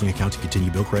before canceling account to continue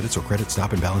bill credits or credit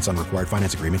stop and balance on required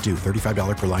finance agreement due.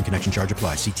 $35 per line connection charge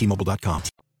applies. See T-Mobile.com.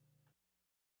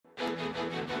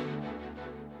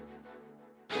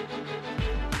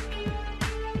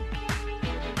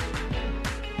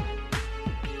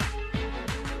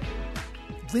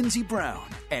 Lindsey Brown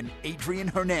and Adrian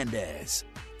Hernandez,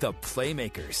 the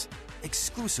Playmakers,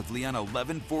 exclusively on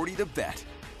 1140 The Bet.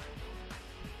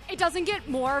 It doesn't get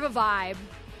more of a vibe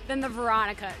than the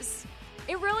Veronicas.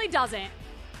 It really doesn't.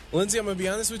 Lindsay, I'm going to be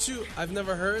honest with you. I've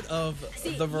never heard of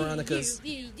the Veronicas.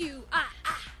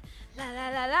 La, la,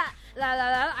 la, la, la, la,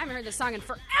 la. I haven't heard this song in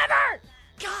forever.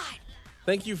 God.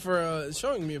 Thank you for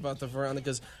showing me about the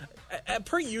Veronicas.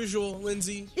 Per usual,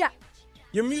 Lindsay. Yeah.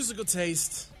 Your musical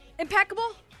taste.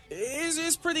 Impeccable?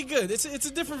 It's pretty good. It's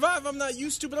a different vibe I'm not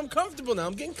used to, but I'm comfortable now.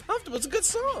 I'm getting comfortable. It's a good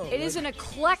song. It is an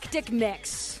eclectic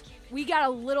mix. We got a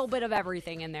little bit of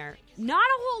everything in there. Not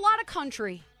a whole lot of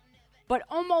country, but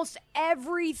almost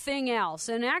everything else.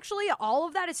 And actually, all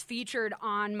of that is featured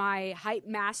on my Hype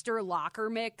Master Locker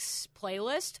Mix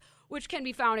playlist, which can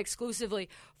be found exclusively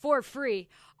for free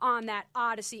on that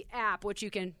Odyssey app, which you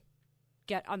can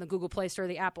get on the Google Play Store or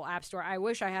the Apple App Store. I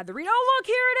wish I had the read. Oh, look,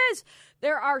 here it is.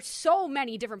 There are so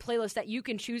many different playlists that you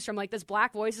can choose from, like this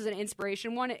Black Voices and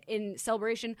Inspiration one in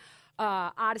celebration.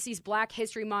 Odyssey's Black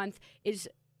History Month is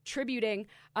tributing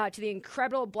to the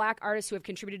incredible Black artists who have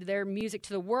contributed their music to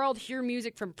the world. Hear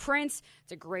music from Prince.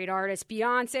 It's a great artist.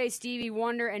 Beyonce, Stevie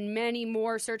Wonder, and many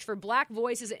more. Search for Black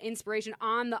Voices and Inspiration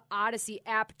on the Odyssey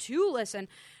app to listen.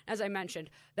 As I mentioned,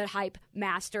 that Hype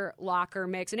Master Locker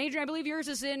Mix. And Adrian, I believe yours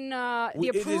is in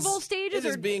the approval stages. It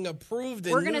is being approved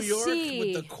in New York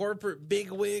with the corporate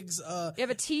bigwigs. You have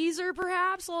a teaser,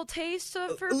 perhaps? A little taste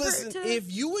listen,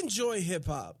 if you enjoy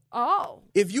hip-hop. Oh.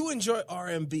 If you enjoy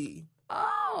R&B.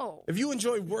 Oh. If you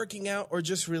enjoy working out or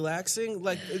just relaxing,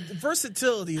 like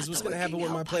versatility is what's going to happen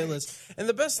with my playlist. And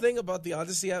the best thing about the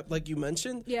Odyssey app, like you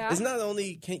mentioned, is not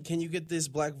only can you get this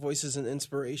Black Voices and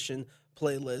Inspiration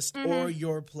playlist or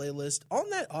your playlist on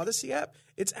that Odyssey app,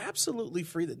 it's absolutely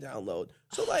free to download.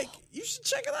 So, like, you should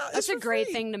check it out. That's a great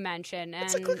thing to mention. And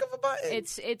it's a click of a button.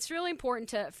 It's really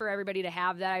important for everybody to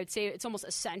have that. I would say it's almost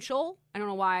essential. I don't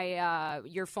know why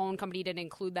your phone company didn't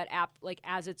include that app like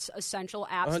as its essential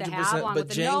apps to have, along with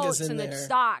the notes and the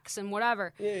stocks and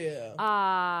whatever.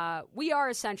 Yeah. We are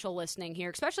essential listening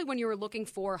here, especially when you were looking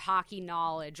for hockey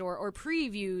knowledge or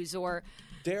previews or.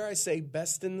 Dare I say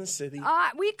best in the city?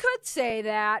 We could say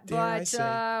that, but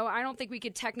I don't think we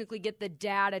could technically get the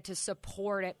data to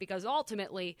support it because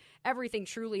ultimately everything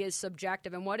truly is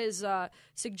subjective. And what is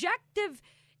subjective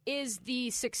is the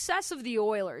success of the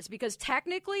Oilers because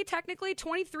technically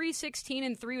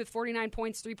 23-16-3 with 49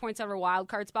 points, 3 points out of a wild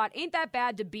card spot. Ain't that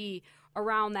bad to be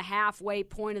around the halfway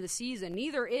point of the season.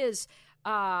 Neither is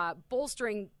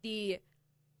bolstering the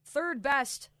third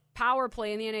best power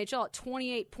play in the NHL at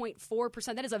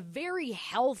 28.4%. That is a very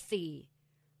healthy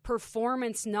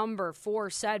performance number for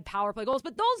said power play goals.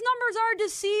 But those numbers are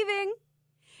deceiving.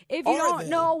 If you don't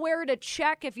know where to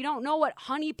check, if you don't know what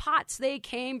honeypots they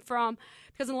came from.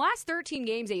 Because in the last 13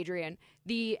 games, Adrian,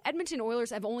 the Edmonton Oilers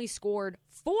have only scored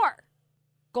 4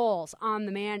 goals on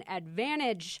the man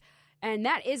advantage. And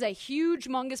that is a huge,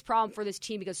 humongous problem for this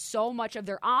team because so much of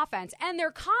their offense and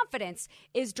their confidence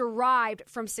is derived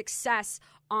from success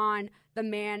on the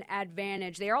man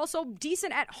advantage. They are also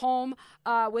decent at home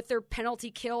with their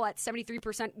penalty kill at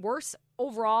 73%, worse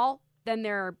overall than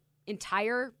their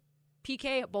entire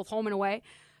PK, both home and away.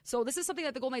 So this is something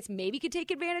that the Golden Knights maybe could take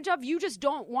advantage of. You just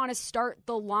don't want to start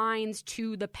the lines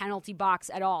to the penalty box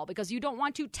at all because you don't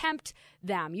want to tempt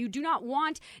them. You do not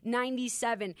want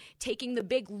 97 taking the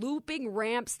big looping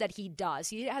ramps that he does.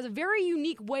 He has a very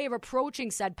unique way of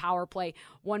approaching said power play,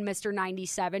 one Mr.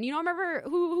 97. You know, remember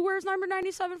who wears number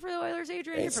 97 for the Oilers,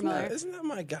 Adrian? You're familiar. Isn't that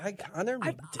my guy, Connor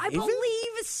McDavid? I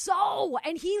believe so.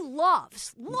 And he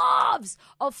loves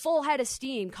a full head of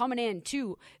steam coming in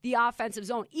to the offensive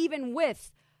zone, even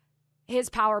with his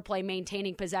power play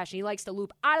maintaining possession. He likes to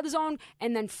loop out of the zone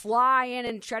and then fly in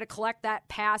and try to collect that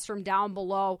pass from down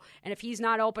below. And if he's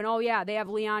not open, they have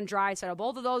Leon Draisaitl.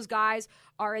 Both of those guys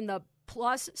are in the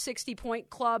plus 60-point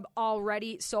club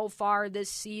already so far this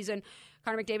season.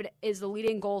 Connor McDavid is the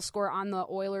leading goal scorer on the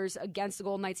Oilers against the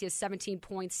Golden Knights. He has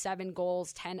 17.7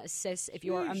 goals, 10 assists if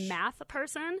you're a math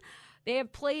person. They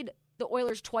have played the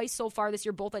Oilers twice so far this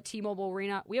year, both at T-Mobile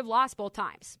Arena. We have lost both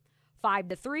times,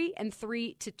 5-3 and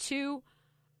 3-2.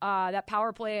 That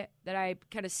power play that I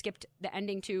kind of skipped the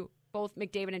ending to, both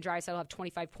McDavid and Draisaitl have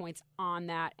 25 points on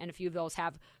that, and a few of those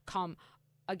have come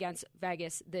against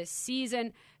Vegas this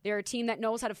season. They're a team that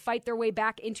knows how to fight their way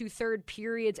back into third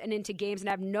periods and into games and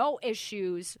have no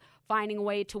issues finding a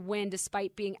way to win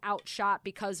despite being outshot,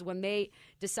 because when they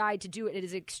decide to do it, it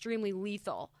is extremely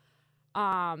lethal.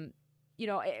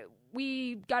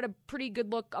 We got a pretty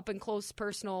good look up and close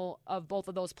personal of both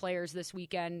of those players this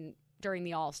weekend during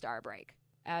the All-Star break,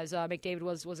 as McDavid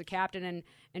was a captain,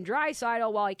 and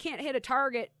Draisaitl, while he can't hit a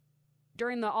target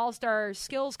during the All-Star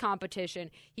skills competition,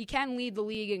 he can lead the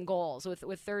league in goals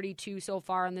with 32 so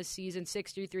far in this season,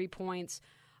 63 points.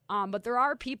 But there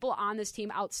are people on this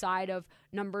team outside of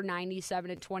number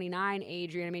 97 and 29,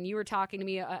 Adrian. I mean, you were talking to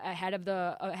me ahead of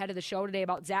the show today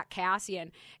about Zach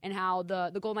Kassian and how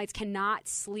the Golden Knights cannot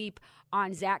sleep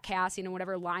on Zach Kassian and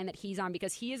whatever line that he's on,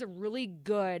 because he is a really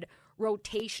good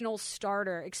rotational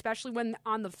starter, especially when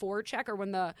on the forecheck or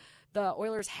when the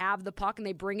Oilers have the puck and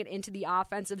they bring it into the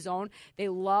offensive zone. They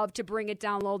love to bring it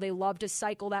down low. They love to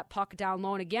cycle that puck down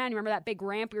low. And again, remember that big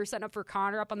ramp we were setting up for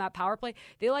Connor up on that power play?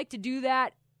 They like to do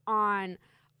that on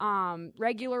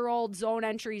regular old zone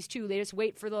entries too. They just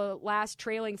wait for the last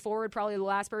trailing forward, probably the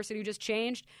last person who just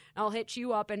changed, and I'll hit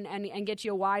you up and get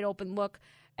you a wide open look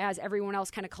as everyone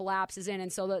else kind of collapses in.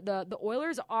 And so the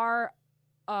Oilers are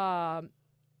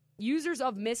users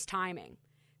of mistiming.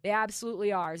 They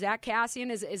absolutely are. Zach Kassian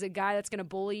is a guy that's going to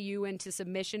bully you into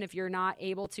submission if you're not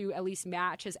able to at least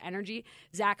match his energy.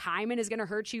 Zach Hyman is going to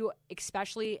hurt you,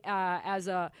 especially as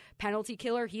a penalty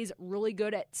killer. He's really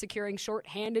good at securing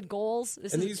short-handed goals.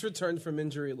 He's returned from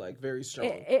injury very strong.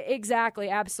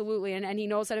 Exactly, absolutely. And he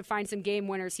knows how to find some game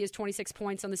winners. He has 26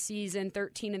 points on the season,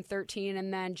 13-13.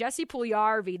 And then Jesse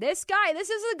Puljujarvi. This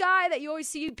is a guy that you always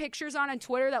see pictures on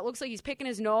Twitter that looks like he's picking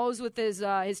his nose with his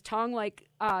tongue like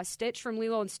Stitch from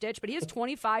Lilo and Stitch, but he has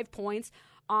 25 points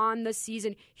on the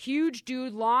season. Huge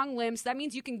dude, long limbs. That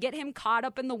means you can get him caught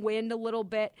up in the wind a little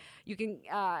bit. You can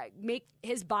make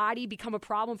his body become a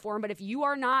problem for him. But if you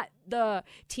are not the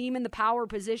team in the power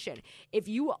position, if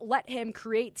you let him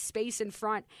create space in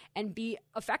front and be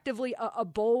effectively a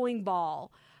bowling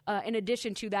ball, in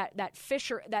addition to that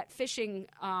fishing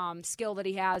skill that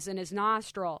he has in his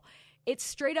nostril, it's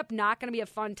straight up not going to be a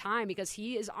fun time, because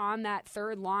he is on that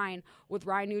third line with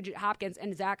Ryan Nugent-Hopkins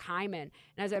and Zach Hyman.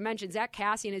 And as I mentioned, Zach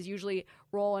Kassian is usually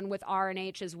rolling with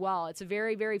RNH as well. It's a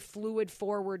very, very fluid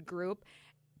forward group,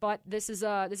 but this is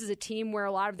a team where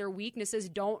a lot of their weaknesses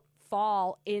don't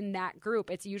fall in that group.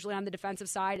 It's usually on the defensive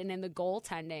side and in the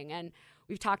goaltending. And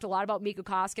we've talked a lot about Mikko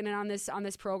Koskinen on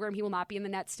this program. He will not be in the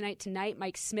nets tonight.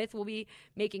 Mike Smith will be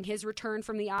making his return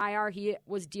from the IR. He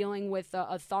was dealing with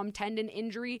a thumb tendon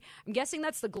injury. I'm guessing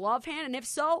that's the glove hand, and if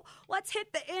so, let's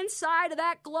hit the inside of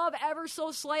that glove ever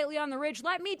so slightly on the ridge.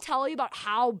 Let me tell you about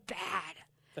how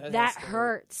bad that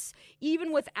hurts,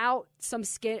 even without some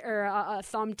skin or a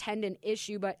thumb tendon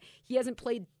issue. But he hasn't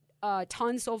played a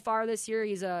ton so far this year.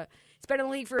 He's been in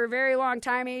the league for a very long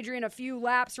time, Adrian. A few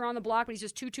laps around the block, but he's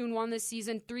just 2-2-1 this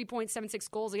season,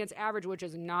 3.76 goals against average, which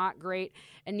is not great.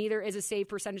 And neither is a save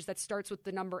percentage that starts with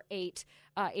the number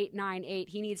 8.98.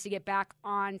 He needs to get back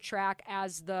on track,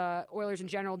 as the Oilers in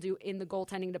general do in the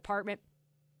goaltending department.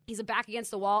 He's a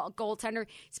back-against-the-wall goaltender.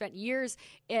 He spent years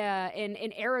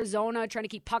in Arizona trying to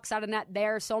keep pucks out of net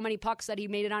there. So many pucks that he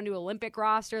made it onto Olympic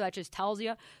roster. That just tells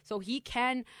you. So he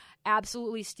can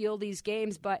absolutely steal these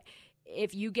games, but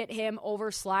if you get him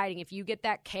over-sliding, if you get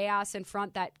that chaos in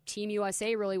front that Team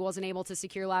USA really wasn't able to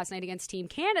secure last night against Team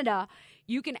Canada,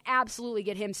 you can absolutely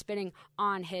get him spinning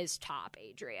on his top,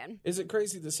 Adrian. Is it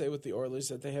crazy to say with the Oilers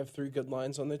that they have 3 good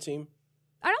lines on their team?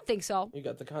 I don't think so. You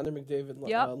got the Connor McDavid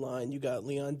line. You got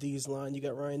Leon D's line. You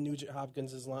got Ryan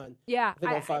Nugent-Hopkins' line. Yeah,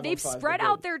 they've spread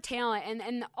out their talent,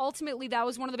 and ultimately that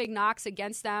was one of the big knocks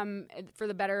against them for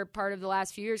the better part of the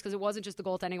last few years, because it wasn't just the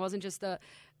goaltending. It wasn't just the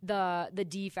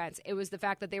defense. It was the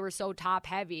fact that they were so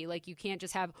top-heavy. Like, you can't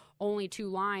just have only 2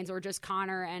 lines or just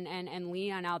Connor and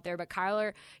Leon out there. But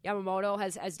Kyler Yamamoto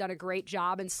has done a great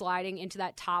job in sliding into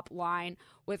that top line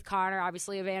with Connor.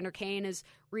 Obviously, Evander Kane is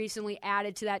recently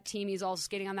added to that team. He's also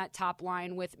getting on that top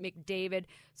line with McDavid.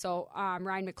 So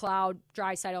Ryan McLeod,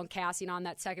 Draisaitl, and Kassian on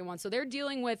that second one. So they're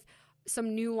dealing with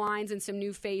some new lines and some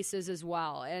new faces as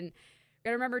well. And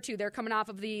Got to remember, too, they're coming off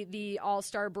of the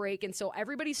All-Star break, and so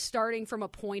everybody's starting from a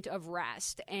point of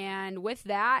rest. And with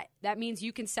that means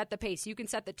you can set the pace. You can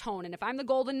set the tone. And if I'm the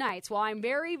Golden Knights, well, I'm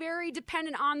very, very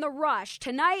dependent on the rush.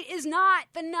 Tonight is not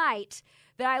the night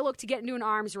that I look to get into an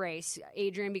arms race,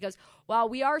 Adrian, because while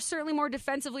we are certainly more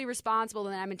defensively responsible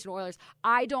than the Edmonton Oilers,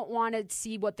 I don't want to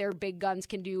see what their big guns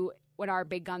can do when our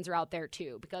big guns are out there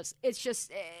too, because it's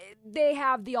just they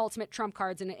have the ultimate trump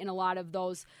cards in a lot of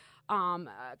those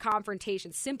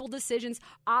confrontations. Simple decisions,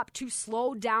 opt to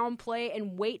slow down play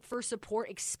and wait for support,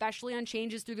 especially on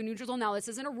changes through the neutral zone. Now, this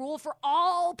isn't a rule for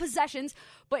all possessions,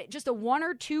 but just a 1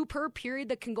 or 2 per period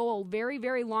that can go a very,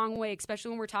 very long way,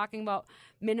 especially when we're talking about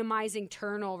minimizing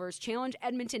turnovers. Challenge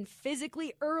Edmonton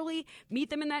physically early, meet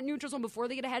them in that neutral zone before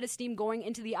they get ahead of steam going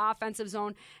into the offensive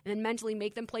zone, and then mentally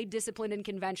make them play disciplined and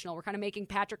conventional. We're kind of making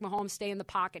Patrick Mahomes stay in the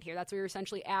pocket here. That's what you're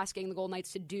essentially asking the Golden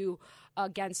Knights to do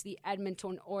against the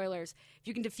Edmonton Oilers. If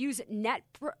you can diffuse net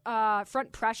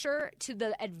front pressure to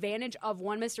the advantage of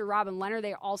one Mr. Robin Lehner,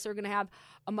 they also are going to have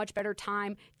a much better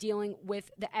time dealing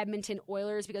with the Edmonton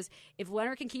Oilers, because if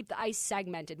Lehner can keep the ice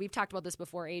segmented, we've talked about this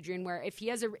before, Adrian, where if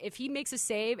he makes a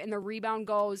save and the rebound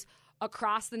goes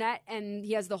across the net and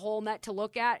he has the whole net to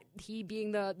look at, he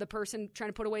being the person trying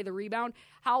to put away the rebound,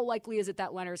 how likely is it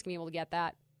that Lehner is going to be able to get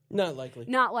that? Not likely.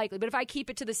 Not likely. But if I keep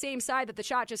it to the same side that the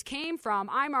shot just came from,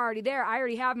 I'm already there. I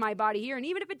already have my body here. And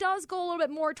even if it does go a little bit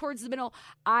more towards the middle,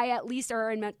 I at least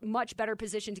are in a much better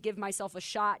position to give myself a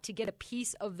shot to get a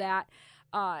piece of that.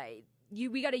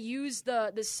 We got to use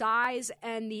the size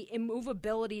and the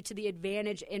immovability to the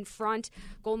advantage in front.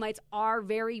 Golden Knights are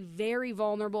very, very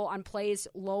vulnerable on plays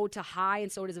low to high, and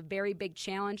so it is a very big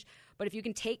challenge. But if you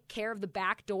can take care of the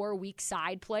backdoor weak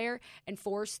side player and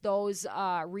force those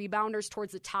rebounders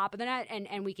towards the top of the net,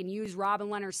 and we can use Robin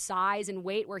Lehner's size and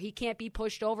weight where he can't be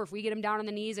pushed over. If we get him down on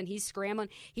the knees and he's scrambling,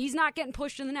 he's not getting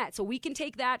pushed in the net. So we can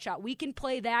take that shot. We can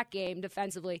play that game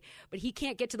defensively, but he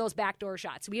can't get to those backdoor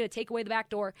shots. So we got to take away the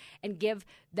backdoor and give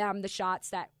them the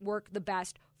shots that work the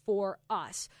best for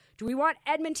us. Do we want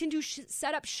Edmonton to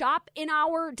set up shop in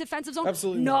our defensive zone?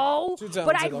 Absolutely no. Not.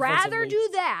 But I'd rather do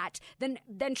that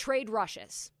than trade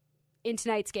rushes in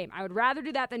tonight's game. I would rather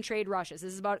do that than trade rushes.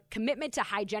 This is about commitment to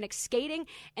hygienic skating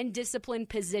and disciplined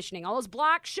positioning. All those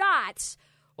block shots,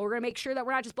 well, we're going to make sure that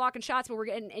we're not just blocking shots, but we're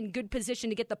getting in good position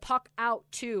to get the puck out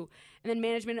too. And then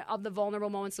management of the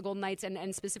vulnerable moments, the Golden Knights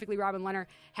and specifically Robin Lehner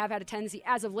have had a tendency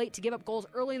as of late to give up goals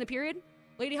early in the period.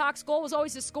 Lady Hawk's goal was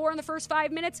always to score in the first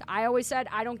 5 minutes. I always said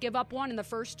I don't give up one in the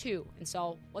first 2. And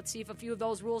so let's see if a few of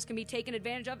those rules can be taken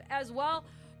advantage of as well.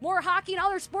 More hockey and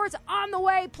other sports on the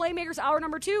way. Playmakers Hour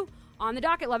number 2 on the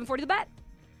docket, 11:40 The Bet.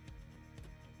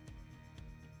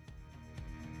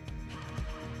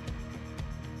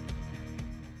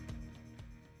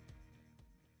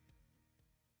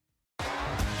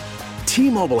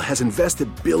 T-Mobile has invested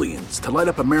billions to light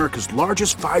up America's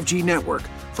largest 5G network,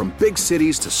 from big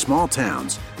cities to small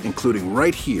towns, including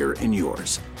right here in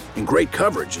yours. And great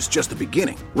coverage is just the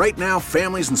beginning. Right now,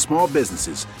 families and small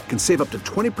businesses can save up to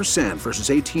 20% versus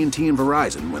AT&T and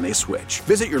Verizon when they switch.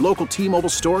 Visit your local T-Mobile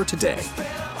store today.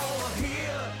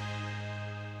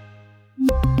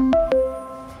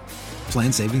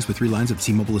 Plan savings with 3 lines of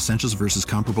T-Mobile Essentials versus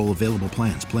comparable available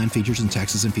plans. Plan features and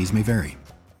taxes and fees may vary.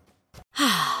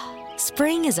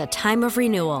 Spring is a time of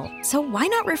renewal, so why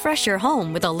not refresh your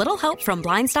home with a little help from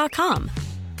Blinds.com?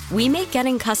 We make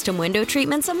getting custom window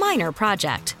treatments a minor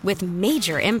project with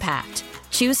major impact.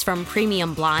 Choose from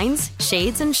premium blinds,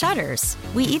 shades, and shutters.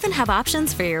 We even have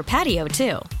options for your patio,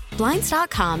 too.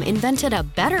 Blinds.com invented a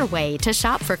better way to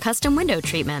shop for custom window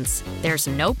treatments. There's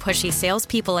no pushy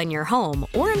salespeople in your home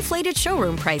or inflated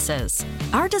showroom prices.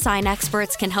 Our design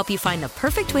experts can help you find the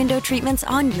perfect window treatments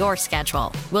on your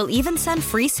schedule. We'll even send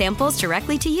free samples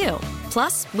directly to you.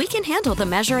 Plus, we can handle the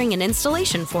measuring and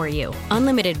installation for you.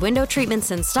 Unlimited window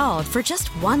treatments installed for just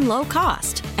one low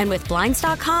cost. And with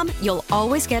Blinds.com, you'll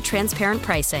always get transparent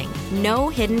pricing. No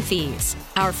hidden fees.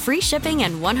 Our free shipping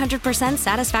and 100%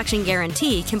 satisfaction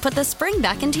guarantee can put the spring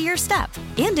back into your step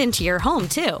and into your home,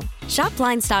 too. Shop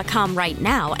Blinds.com right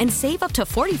now and save up to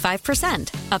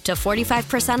 45%. Up to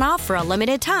 45% off for a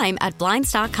limited time at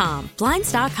Blinds.com.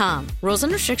 Blinds.com. Rules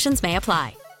and restrictions may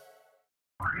apply.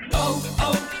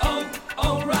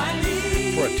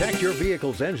 Protect your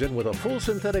vehicle's engine with a full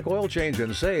synthetic oil change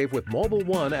and save with Mobil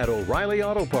 1 at O'Reilly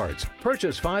Auto Parts.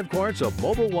 Purchase 5 quarts of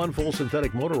Mobil 1 full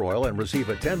synthetic motor oil and receive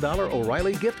a $10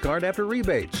 O'Reilly gift card after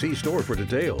rebate. See store for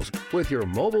details. With your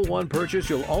Mobil 1 purchase,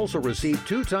 you'll also receive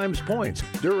 2 times points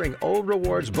during O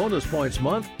Rewards Bonus Points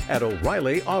Month at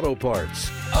O'Reilly Auto Parts.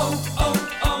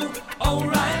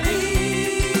 O'Reilly.